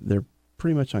 and they're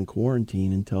pretty much on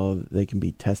quarantine until they can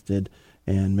be tested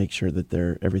and make sure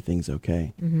that everything's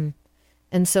okay.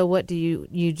 And so what do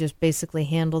you just basically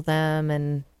handle them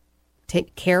and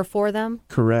take care for them?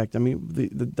 Correct. I mean,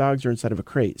 the dogs are inside of a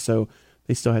crate, so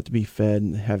they still have to be fed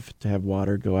and have to have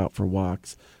water, go out for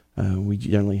walks. We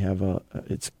generally have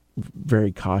it's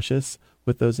very cautious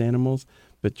with those animals,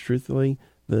 but truthfully,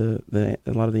 a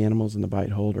lot of the animals in the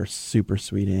bite hold are super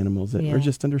sweet animals that are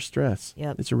just under stress.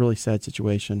 Yep. It's a really sad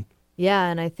situation. Yeah,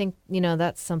 and I think,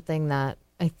 that's something that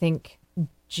I think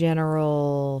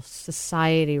general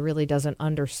society really doesn't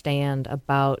understand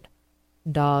about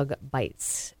dog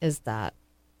bites, is that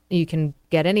you can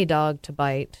get any dog to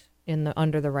bite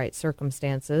under the right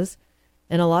circumstances,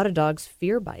 and a lot of dogs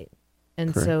fear bite.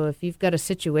 And Correct. So if you've got a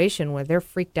situation where they're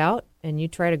freaked out and you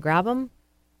try to grab them,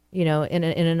 in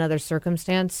another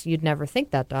circumstance, you'd never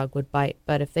think that dog would bite.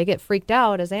 But if they get freaked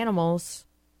out as animals,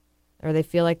 or they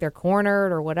feel like they're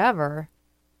cornered or whatever,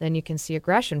 then you can see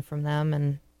aggression from them.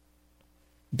 And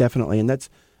Definitely. And that's,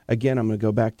 again, I'm going to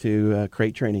go back to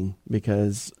crate training,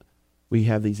 because we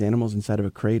have these animals inside of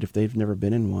a crate. If they've never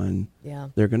been in one,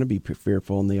 they're going to be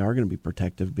fearful, and they are going to be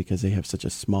protective because they have such a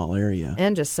small area.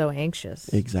 And just so anxious.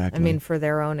 Exactly. I mean, for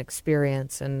their own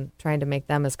experience, and trying to make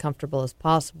them as comfortable as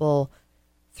possible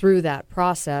through that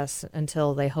process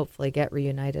until they hopefully get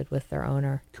reunited with their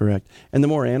owner. Correct. And the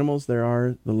more animals there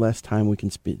are, the less time we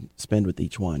can spend with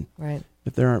each one. Right.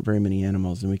 If there aren't very many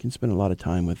animals, then we can spend a lot of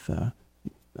time with a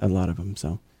lot of them.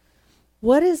 So,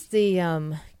 what is the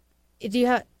do you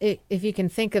have, if you can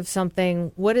think of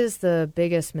something, what is the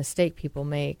biggest mistake people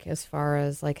make as far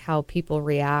as like how people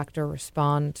react or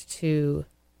respond to,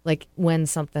 like, when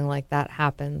something like that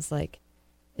happens, like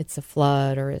it's a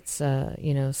flood or it's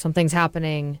something's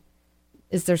happening?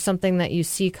 Is there something that you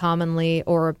see commonly,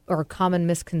 or a common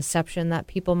misconception that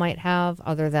people might have,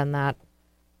 other than that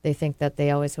they think that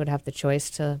they always would have the choice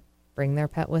to bring their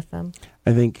pet with them?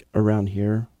 I think around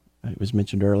here, it was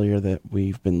mentioned earlier that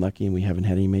we've been lucky and we haven't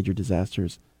had any major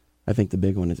disasters. I think the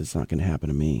big one is it's not going to happen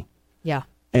to me. Yeah.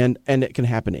 And it can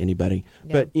happen to anybody.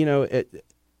 Yeah. But,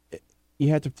 you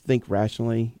have to think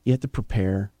rationally. You have to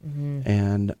prepare. Mm-hmm.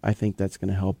 And I think that's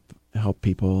going to help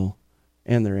people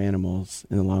and their animals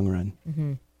in the long run.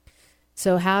 Mm-hmm.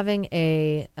 So having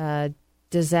a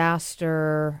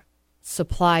disaster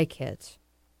supply kit.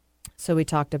 So we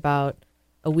talked about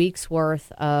a week's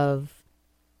worth of,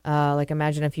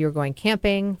 imagine if you were going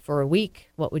camping for a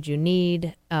week, what would you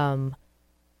need?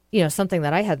 Something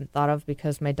that I hadn't thought of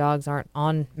because my dogs aren't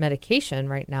on medication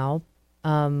right now.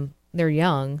 They're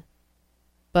young,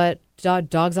 but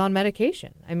dogs on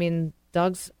medication. I mean,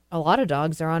 a lot of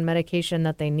dogs are on medication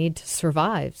that they need to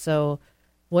survive. So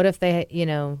what if they,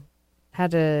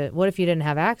 what if you didn't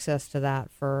have access to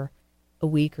that for a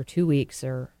week or 2 weeks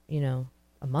or,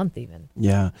 a month even?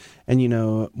 Yeah. And,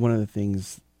 one of the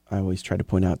things I always try to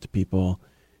point out to people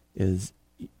is,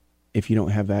 if you don't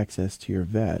have access to your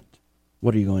vet,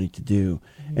 what are you going to do?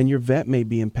 Mm-hmm. And your vet may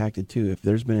be impacted too. If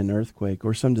there's been an earthquake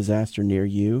or some disaster near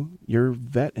you, your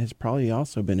vet has probably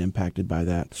also been impacted by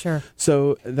that. Sure.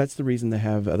 So that's the reason they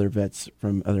have other vets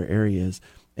from other areas.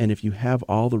 And if you have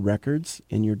all the records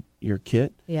in your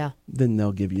kit, then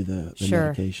they'll give you the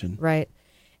medication. Right.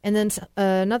 And then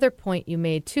another point you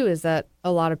made too is that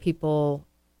a lot of people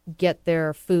get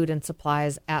their food and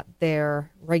supplies at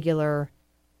their regular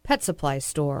pet supply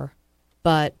store.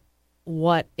 But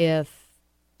what if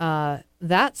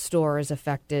that store is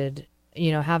affected,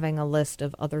 having a list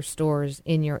of other stores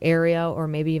in your area or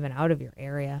maybe even out of your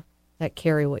area that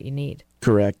carry what you need?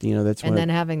 Correct. That's and then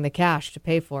having the cash to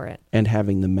pay for it. And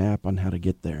having the map on how to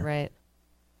get there. Right.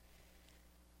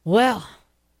 Well,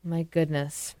 my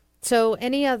goodness. So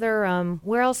any other,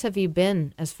 where else have you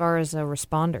been as far as a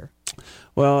responder?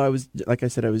 Well, like I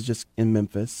said, I was just in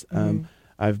Memphis. Mm-hmm.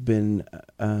 I've been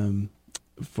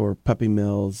for puppy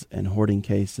mills and hoarding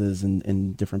cases and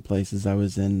in different places.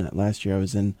 Last year I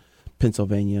was in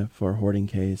Pennsylvania for a hoarding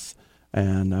case,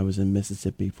 and I was in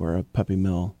Mississippi for a puppy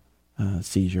mill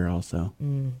seizure also.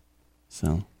 Mm.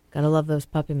 So gotta love those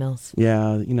puppy mills.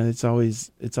 Yeah, it's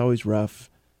always rough.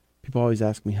 People always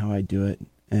ask me how I do it,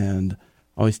 and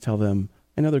I always tell them,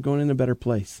 I know they're going in a better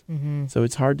place. Mm-hmm. So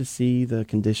it's hard to see the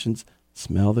conditions,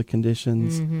 smell the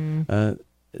conditions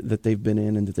that they've been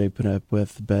in and that they've put up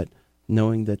with, but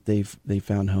knowing that they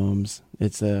found homes,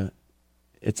 it's a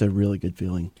really good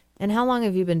feeling. And how long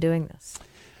have you been doing this?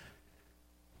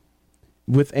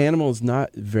 With animals,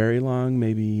 not very long,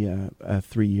 maybe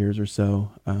 3 years or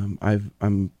so.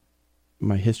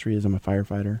 My history is I'm a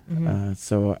firefighter,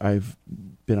 so I've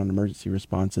been on emergency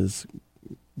responses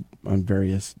on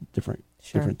various different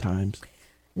times.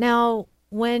 Now,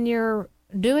 when you're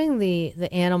doing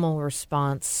the animal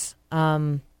response,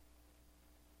 I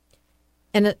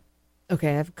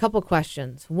have a couple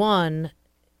questions. One,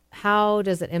 how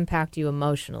does it impact you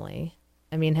emotionally?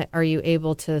 I mean, are you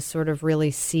able to sort of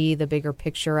really see the bigger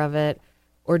picture of it,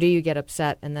 or do you get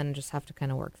upset and then just have to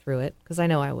kind of work through it? Because I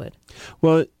know I would.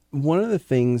 Well, one of the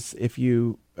things, if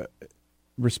you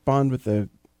respond with a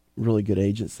really good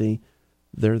agency,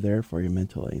 they're there for you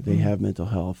mentally. They have mental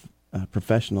health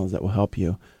professionals that will help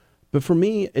you. But for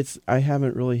me, I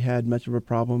haven't really had much of a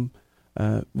problem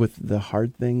with the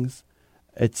hard things.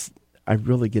 I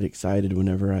really get excited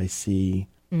whenever I see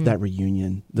that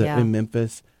reunion in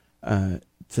Memphis.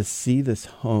 To see this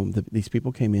home, these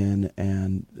people came in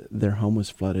and their home was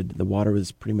flooded. The water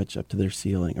was pretty much up to their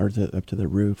ceiling or up to their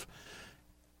roof.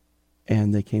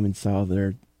 And they came and saw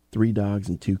their 3 dogs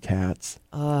and 2 cats.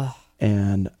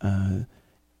 And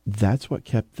that's what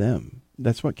kept them.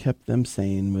 that's what kept them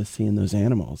sane, was seeing those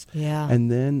animals. Yeah.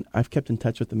 And then I've kept in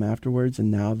touch with them afterwards,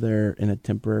 and now they're in a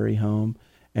temporary home,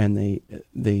 and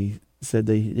they said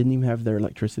they didn't even have their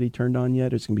electricity turned on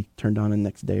yet. It's going to be turned on in the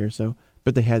next day or so.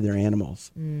 But they had their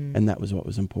animals, and that was what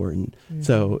was important.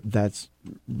 So that's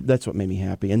what made me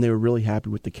happy. And they were really happy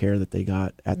with the care that they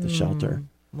got at the shelter.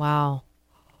 Wow.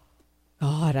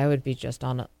 God, I would be just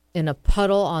in a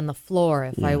puddle on the floor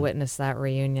if I witnessed that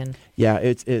reunion. Yeah,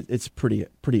 it's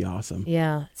pretty awesome.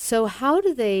 Yeah. So how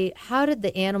did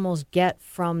the animals get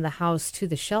from the house to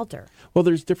the shelter? Well,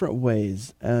 there's different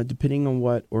ways, depending on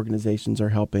what organizations are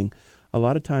helping. A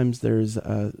lot of times there's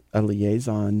a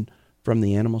liaison from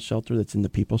the animal shelter that's in the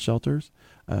people shelters.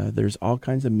 There's all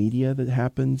kinds of media that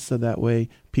happens, so that way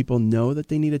people know that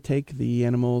they need to take the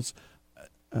animals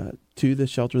to the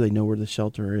shelter. They know where the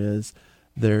shelter is.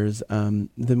 There's then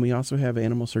we also have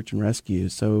animal search and rescue.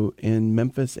 So in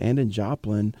Memphis and in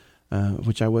Joplin,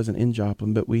 which I wasn't in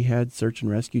Joplin, but we had search and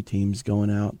rescue teams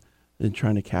going out and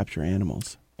trying to capture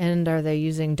animals. And are they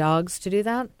using dogs to do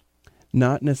that?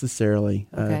 Not necessarily.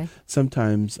 Okay.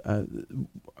 Sometimes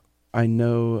I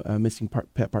know missing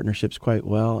pet partnerships quite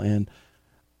well, and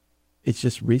it's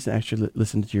just recent actually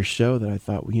listening to your show that I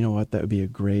thought, well, you know what, that would be a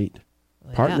great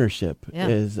partnership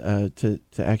is to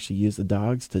actually use the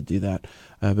dogs to do that.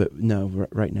 But no,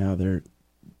 right now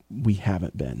we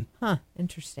haven't been. Huh,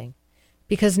 interesting.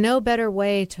 Because no better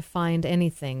way to find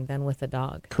anything than with a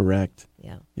dog. Correct.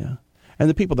 Yeah. Yeah. And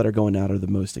the people that are going out are the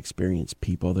most experienced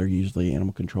people. They're usually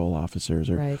animal control officers,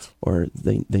 or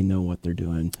they know what they're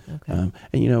doing. Okay.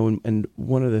 And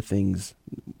one of the things,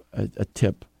 a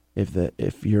tip,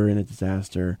 if you're in a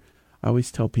disaster, I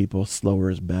always tell people slower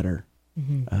is better.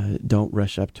 Mm-hmm. Don't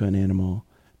rush up to an animal,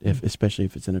 especially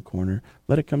if it's in a corner.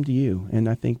 Let it come to you. And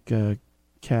I think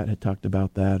Kat had talked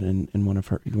about that in one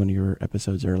of your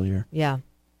episodes earlier. Yeah.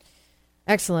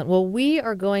 Excellent. Well, we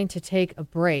are going to take a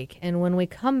break, and when we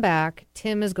come back,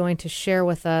 Tim is going to share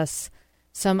with us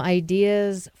some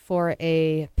ideas for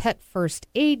a pet first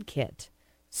aid kit.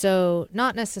 So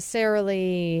not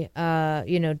necessarily,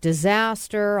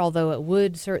 disaster, although it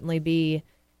would certainly be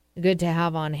good to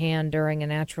have on hand during a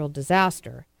natural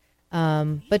disaster.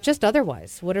 But just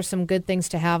otherwise, what are some good things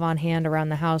to have on hand around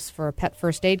the house for a pet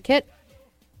first aid kit?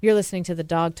 You're listening to the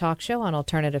Dog Talk Show on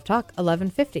Alternative Talk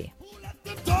 1150.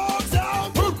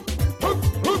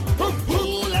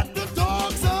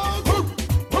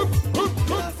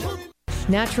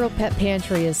 Natural Pet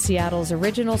Pantry is Seattle's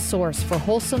original source for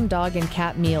wholesome dog and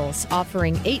cat meals,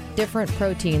 offering 8 different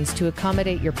proteins to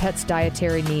accommodate your pet's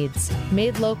dietary needs.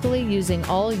 Made locally using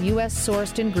all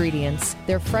U.S.-sourced ingredients,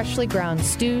 their freshly ground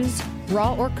stews,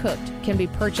 raw or cooked, can be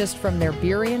purchased from their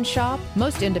Burien shop,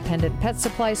 most independent pet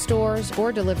supply stores,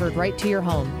 or delivered right to your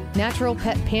home. Natural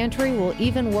Pet Pantry will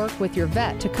even work with your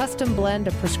vet to custom blend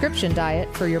a prescription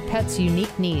diet for your pet's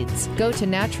unique needs. Go to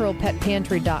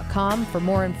naturalpetpantry.com for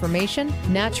more information.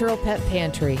 Natural Pet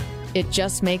Pantry. It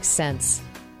just makes sense.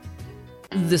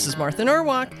 This is Martha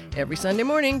Norwalk. Every Sunday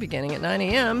morning, beginning at 9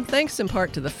 a.m., thanks in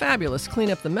part to the fabulous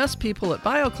Clean Up the Mess people at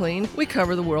BioClean, we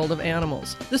cover the world of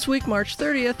animals. This week, March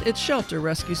 30th, it's Shelter,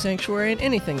 Rescue Sanctuary, and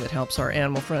anything that helps our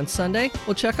animal friends Sunday.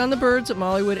 We'll check on the birds at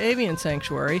Mollywood Avian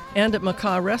Sanctuary and at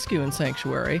Macaw Rescue and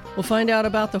Sanctuary. We'll find out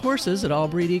about the horses at All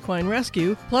Breed Equine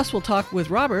Rescue. Plus, we'll talk with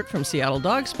Robert from Seattle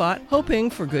Dog Spot, hoping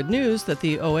for good news that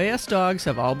the OAS dogs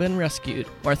have all been rescued.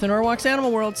 Martha Norwalk's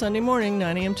Animal World, Sunday morning,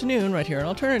 9 a.m. to noon, right here on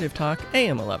Alternative Talk,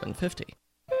 AM 1150.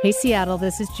 Hey Seattle,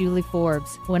 this is Julie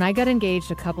Forbes. When I got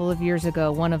engaged a couple of years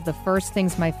ago, one of the first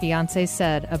things my fiancé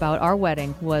said about our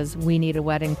wedding was, "We need a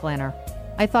wedding planner."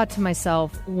 I thought to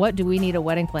myself, what do we need a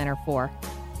wedding planner for?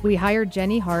 We hired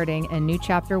Jenny Harding and New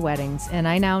Chapter Weddings, and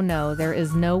I now know there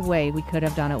is no way we could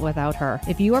have done it without her.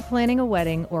 If you are planning a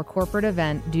wedding or corporate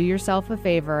event, do yourself a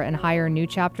favor and hire New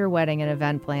Chapter Wedding and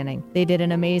Event Planning. They did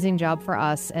an amazing job for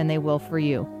us, and they will for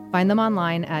you. Find them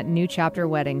online at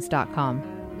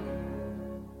newchapterweddings.com.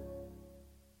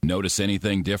 Notice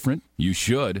anything different? You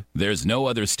should. There's no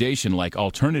other station like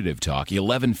Alternative Talk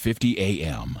 1150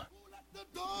 AM.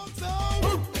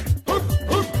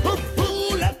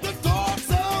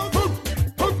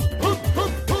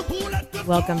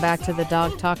 Welcome back to the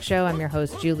Dog Talk Show. I'm your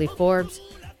host, Julie Forbes,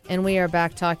 and we are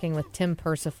back talking with Tim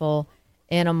Percival,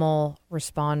 animal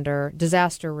responder,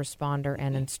 disaster responder,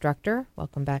 and instructor.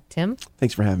 Welcome back, Tim.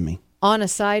 Thanks for having me. On a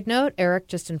side note, Eric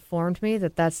just informed me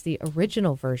that that's the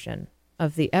original version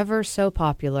of the ever so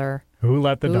popular Who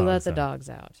Let the Dogs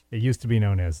Out. It used to be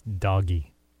known as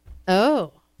Doggy.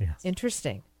 Oh, yes.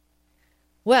 Interesting.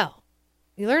 Well,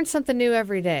 you learn something new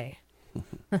every day.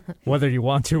 Whether you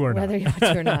want to or not. Whether you want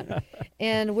to or not.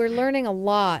 And we're learning a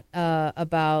lot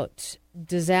about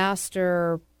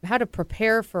disaster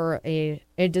prepare for a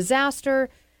disaster,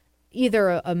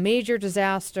 either a major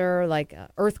disaster like an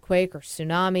earthquake or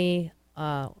tsunami,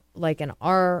 like in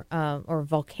our or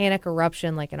volcanic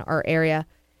eruption like in our area,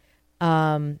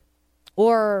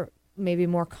 or maybe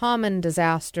more common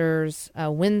disasters,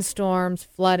 windstorms,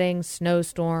 flooding,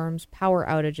 snowstorms, power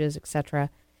outages, etc.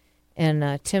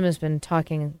 And Tim has been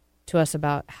talking to us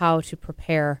about how to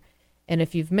prepare. And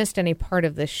if you've missed any part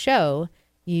of this show,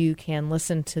 you can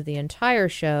listen to the entire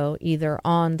show either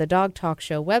on the Dog Talk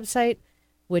Show website,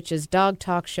 which is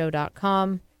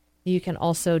dogtalkshow.com. You can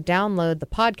also download the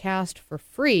podcast for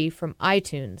free from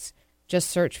iTunes. Just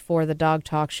search for the Dog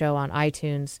Talk Show on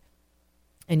iTunes,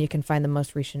 and you can find the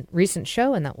most recent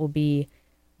show, and that will be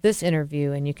this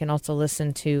interview. And you can also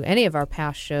listen to any of our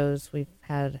past shows. We've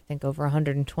had, I think, over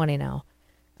 120 now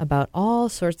about all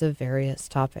sorts of various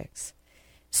topics.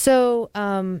 So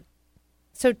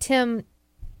Tim,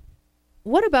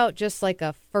 what about just like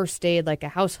a first aid, like a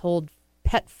household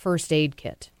pet first aid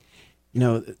kit?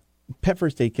 Pet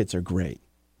first aid kits are great.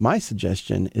 My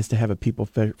suggestion is to have a people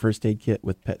first aid kit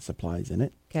with pet supplies in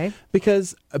it. Okay.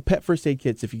 Because pet first aid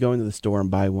kits, if you go into the store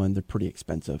and buy one, they're pretty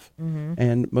expensive. Mm-hmm.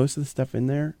 And most of the stuff in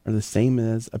there are the same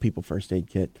as a people first aid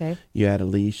kit. Okay. You add a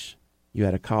leash, you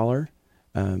add a collar,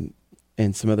 and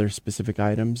some other specific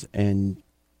items, and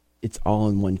it's all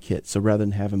in one kit. So rather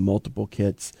than having multiple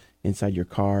kits inside your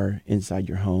car, inside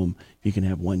your home, you can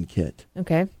have one kit.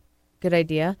 Okay. Good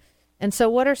idea. And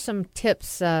so what are some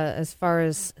tips as far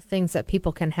as things that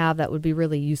people can have that would be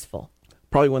really useful?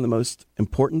 Probably one of the most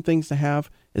important things to have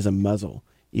is a muzzle.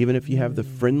 Even if you have the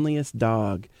friendliest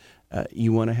dog,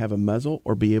 you want to have a muzzle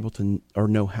or be able to or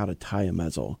know how to tie a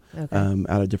muzzle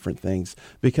out of different things.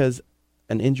 Because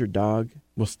an injured dog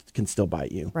can still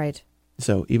bite you. Right.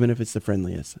 So even if it's the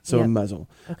friendliest. So a muzzle.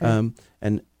 Okay.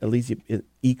 And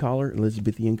e-collar,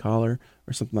 Elizabethan collar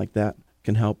or something like that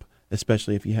can help,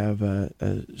 especially if you have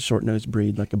a short-nosed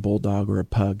breed like a bulldog or a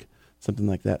pug, something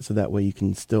like that. So that way you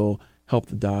can still help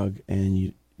the dog and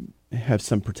you have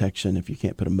some protection if you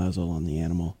can't put a muzzle on the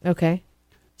animal. Okay.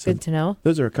 So good to know.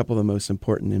 Those are a couple of the most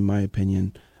important in my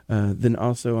opinion. Then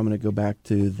also I'm going to go back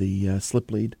to the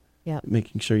slip lead. Yeah.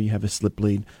 Making sure you have a slip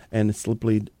lead. And a slip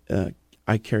lead,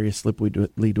 I carry a slip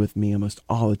lead with me almost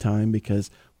all the time because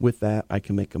with that I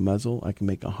can make a muzzle, I can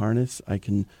make a harness, I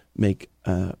can make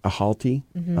a halty,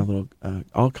 a little,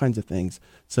 all kinds of things.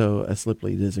 So a slip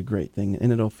lead is a great thing,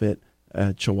 and it'll fit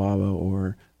a Chihuahua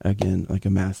or again like a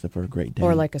Mastiff or a Great Dane,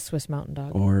 or like a Swiss Mountain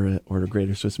Dog, or a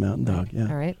Greater Swiss Mountain Dog. Yeah.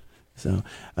 All right. So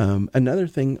another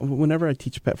thing, whenever I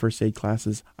teach pet first aid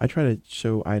classes, I try to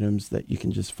show items that you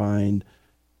can just find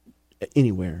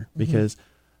anywhere because.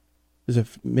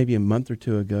 There's maybe a month or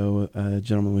two ago, a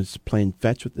gentleman was playing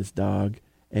fetch with this dog,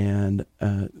 and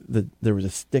there was a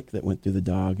stick that went through the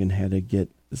dog and had to get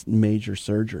this major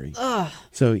surgery. Ugh.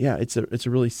 So yeah, it's a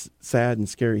really sad and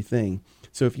scary thing.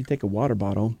 So if you take a water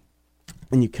bottle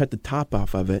and you cut the top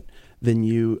off of it, then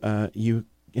you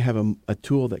have a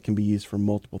tool that can be used for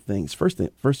multiple things. First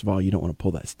of all, you don't want to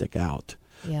pull that stick out.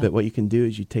 Yeah. But what you can do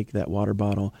is you take that water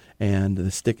bottle and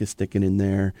the stick is sticking in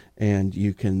there, and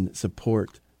you can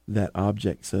support that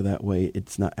object so that way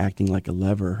it's not acting like a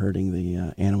lever hurting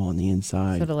the animal on the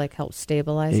inside. So to like help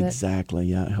stabilize it? Exactly,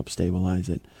 yeah, it helps stabilize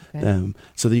it. Okay.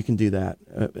 So that you can do that.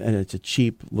 And it's a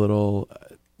cheap little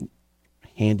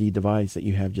handy device that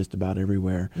you have just about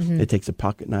everywhere. Mm-hmm. It takes a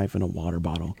pocket knife and a water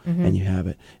bottle and you have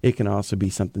it. It can also be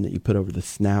something that you put over the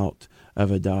snout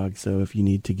of a dog. So if you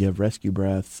need to give rescue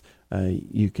breaths,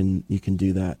 you can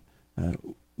do that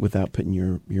without putting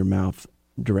your mouth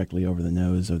directly over the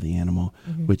nose of the animal,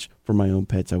 which for my own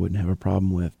pets I wouldn't have a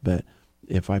problem with. But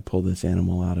if I pull this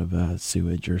animal out of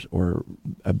sewage or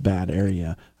a bad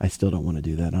area, I still don't want to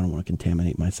do that. I don't want to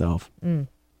contaminate myself.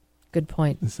 Good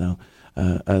point. So,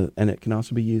 and it can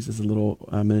also be used as a little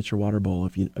miniature water bowl.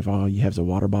 If all you have is a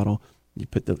water bottle, you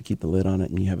keep the lid on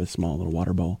it, and you have a small little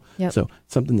water bowl. Yep. So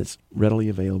something that's readily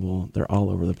available. They're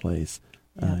all over the place.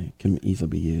 Can easily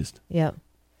be used. Yeah.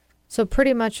 So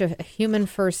pretty much a human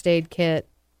first aid kit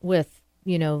with,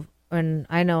 and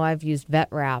I know I've used vet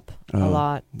wrap a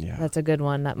lot. Yeah. That's a good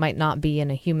one. That might not be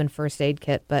in a human first aid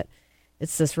kit, but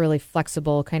it's this really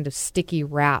flexible kind of sticky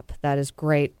wrap that is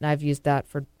great. I've used that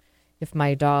for if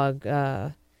my dog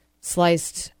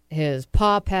sliced his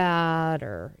paw pad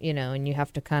or, and you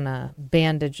have to kind of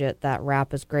bandage it, that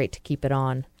wrap is great to keep it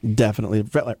on. Definitely.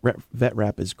 Vet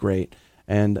wrap is great.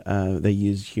 And they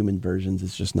use human versions.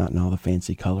 It's just not in all the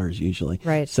fancy colors usually.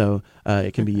 Right. So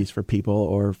it can be used for people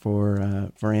or for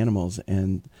animals.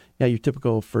 And yeah, your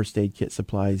typical first aid kit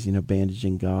supplies,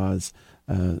 bandaging gauze,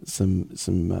 some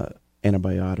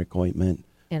antibiotic ointment.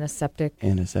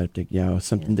 Antiseptic. Yeah,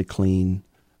 something to clean.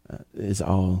 is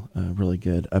all really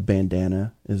good. A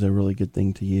bandana is a really good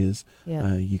thing to use.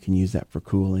 Yeah. You can use that for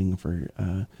cooling, for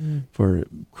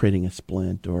creating a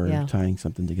splint or tying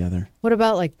something together. What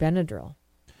about like Benadryl?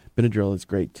 Benadryl is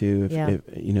great too,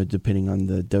 if depending on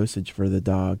the dosage for the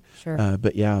dog. Sure.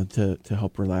 But to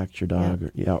help relax your dog,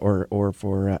 or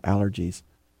for allergies.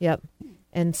 Yep.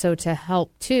 And so to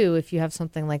help too, if you have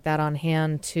something like that on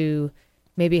hand, to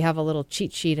maybe have a little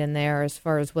cheat sheet in there as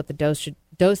far as what the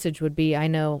dosage would be. I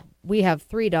know we have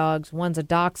 3 dogs. One's a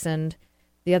dachshund.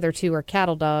 The other 2 are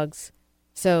cattle dogs.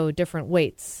 So different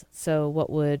weights. So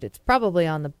it's probably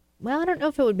on the, I don't know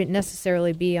if it would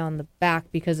necessarily be on the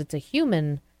back because it's a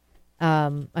human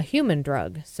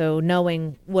drug. So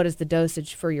knowing what is the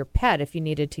dosage for your pet, if you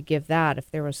needed to give that,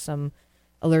 if there was some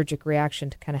allergic reaction,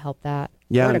 to kind of help that,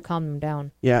 or to calm them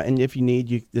down. Yeah, and if you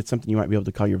need, it's something you might be able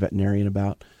to call your veterinarian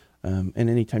about. And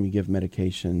anytime you give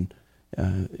medication,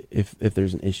 if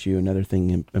there's an issue, another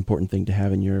important thing to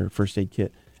have in your first aid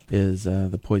kit is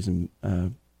the poison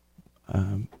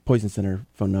center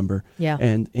phone number. Yeah.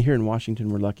 And here in Washington,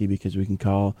 we're lucky because we can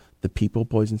call the People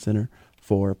Poison Center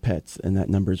for pets, and that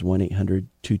number is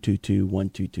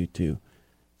 1-800-222-1222.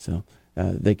 So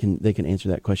they can answer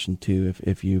that question too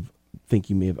if you think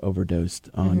you may have overdosed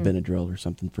on Benadryl or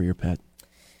something for your pet.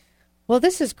 Well,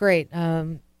 this is great.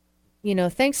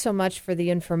 Thanks so much for the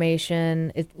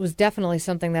information. It was definitely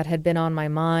something that had been on my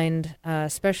mind,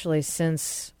 especially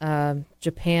since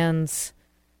Japan's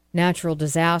natural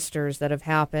disasters that have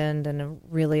happened. And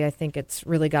really, I think it's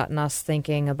really gotten us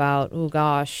thinking about, oh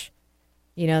gosh,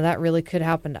 that really could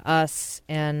happen to us.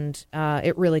 And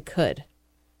it really could.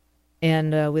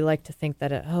 And we like to think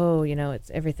that,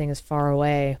 everything is far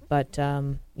away, but,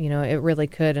 it really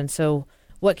could. And so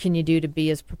what can you do to be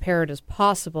as prepared as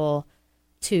possible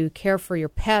to care for your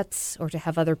pets, or to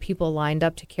have other people lined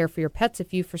up to care for your pets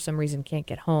if you, for some reason, can't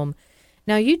get home?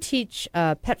 Now, you teach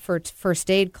pet first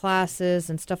aid classes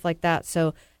and stuff like that.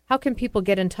 So how can people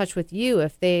get in touch with you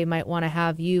if they might want to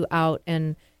have you out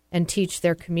and teach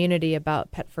their community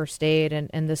about pet first aid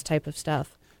and this type of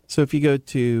stuff? So if you go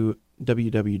to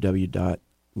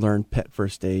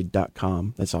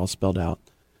www.learnpetfirstaid.com, that's all spelled out,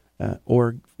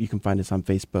 or you can find us on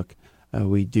Facebook.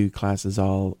 We do classes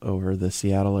all over the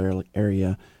Seattle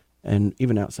area and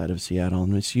even outside of Seattle.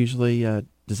 And it's usually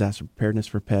disaster preparedness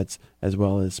for pets, as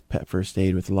well as pet first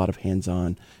aid with a lot of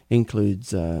hands-on.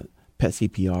 Includes pet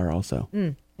CPR also.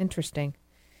 Interesting.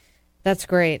 That's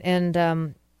great.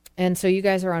 And so you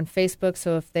guys are on Facebook.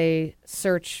 So if they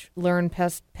search Learn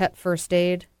Pet First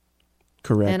Aid.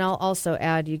 Correct. And I'll also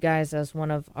add you guys as one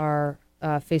of our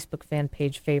Facebook fan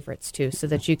page favorites too, so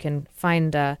that you can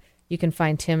find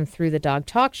Tim through the Dog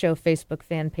Talk Show Facebook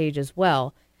fan page as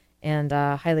well. And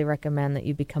highly recommend that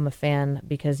you become a fan,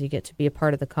 because you get to be a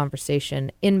part of the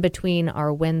conversation in between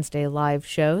our Wednesday live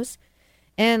shows.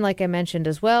 And like I mentioned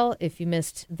as well, if you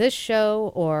missed this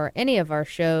show or any of our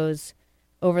shows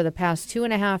over the past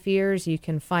 2.5 years, you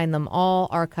can find them all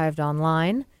archived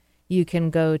online. You can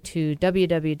go to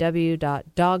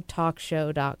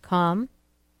www.dogtalkshow.com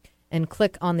and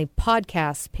click on the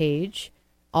podcast page.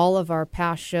 All of our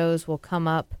past shows will come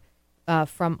up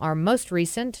from our most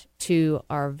recent to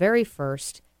our very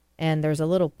first, and there's a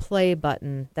little play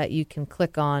button that you can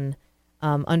click on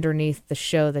underneath the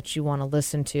show that you want to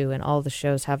listen to, and all the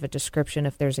shows have a description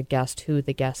if there's a guest, who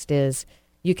the guest is.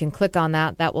 You can click on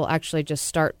that. That will actually just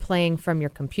start playing from your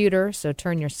computer, so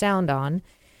turn your sound on.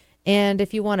 And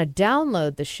if you want to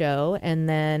download the show and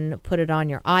then put it on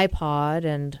your iPod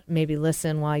and maybe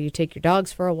listen while you take your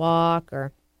dogs for a walk,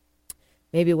 or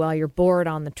maybe while you're bored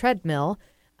on the treadmill,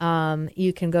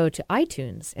 you can go to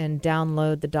iTunes and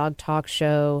download the Dog Talk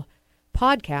Show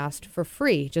podcast for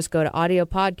free. Just go to audio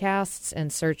podcasts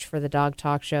and search for the Dog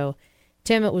Talk Show.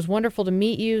 Tim, it was wonderful to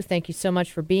meet you. Thank you so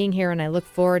much for being here, and I look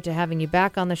forward to having you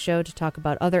back on the show to talk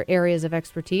about other areas of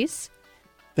expertise.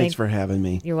 Thanks for having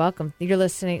me. You're welcome. You're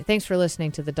listening. Thanks for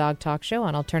listening to the Dog Talk Show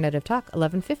on Alternative Talk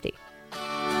 1150.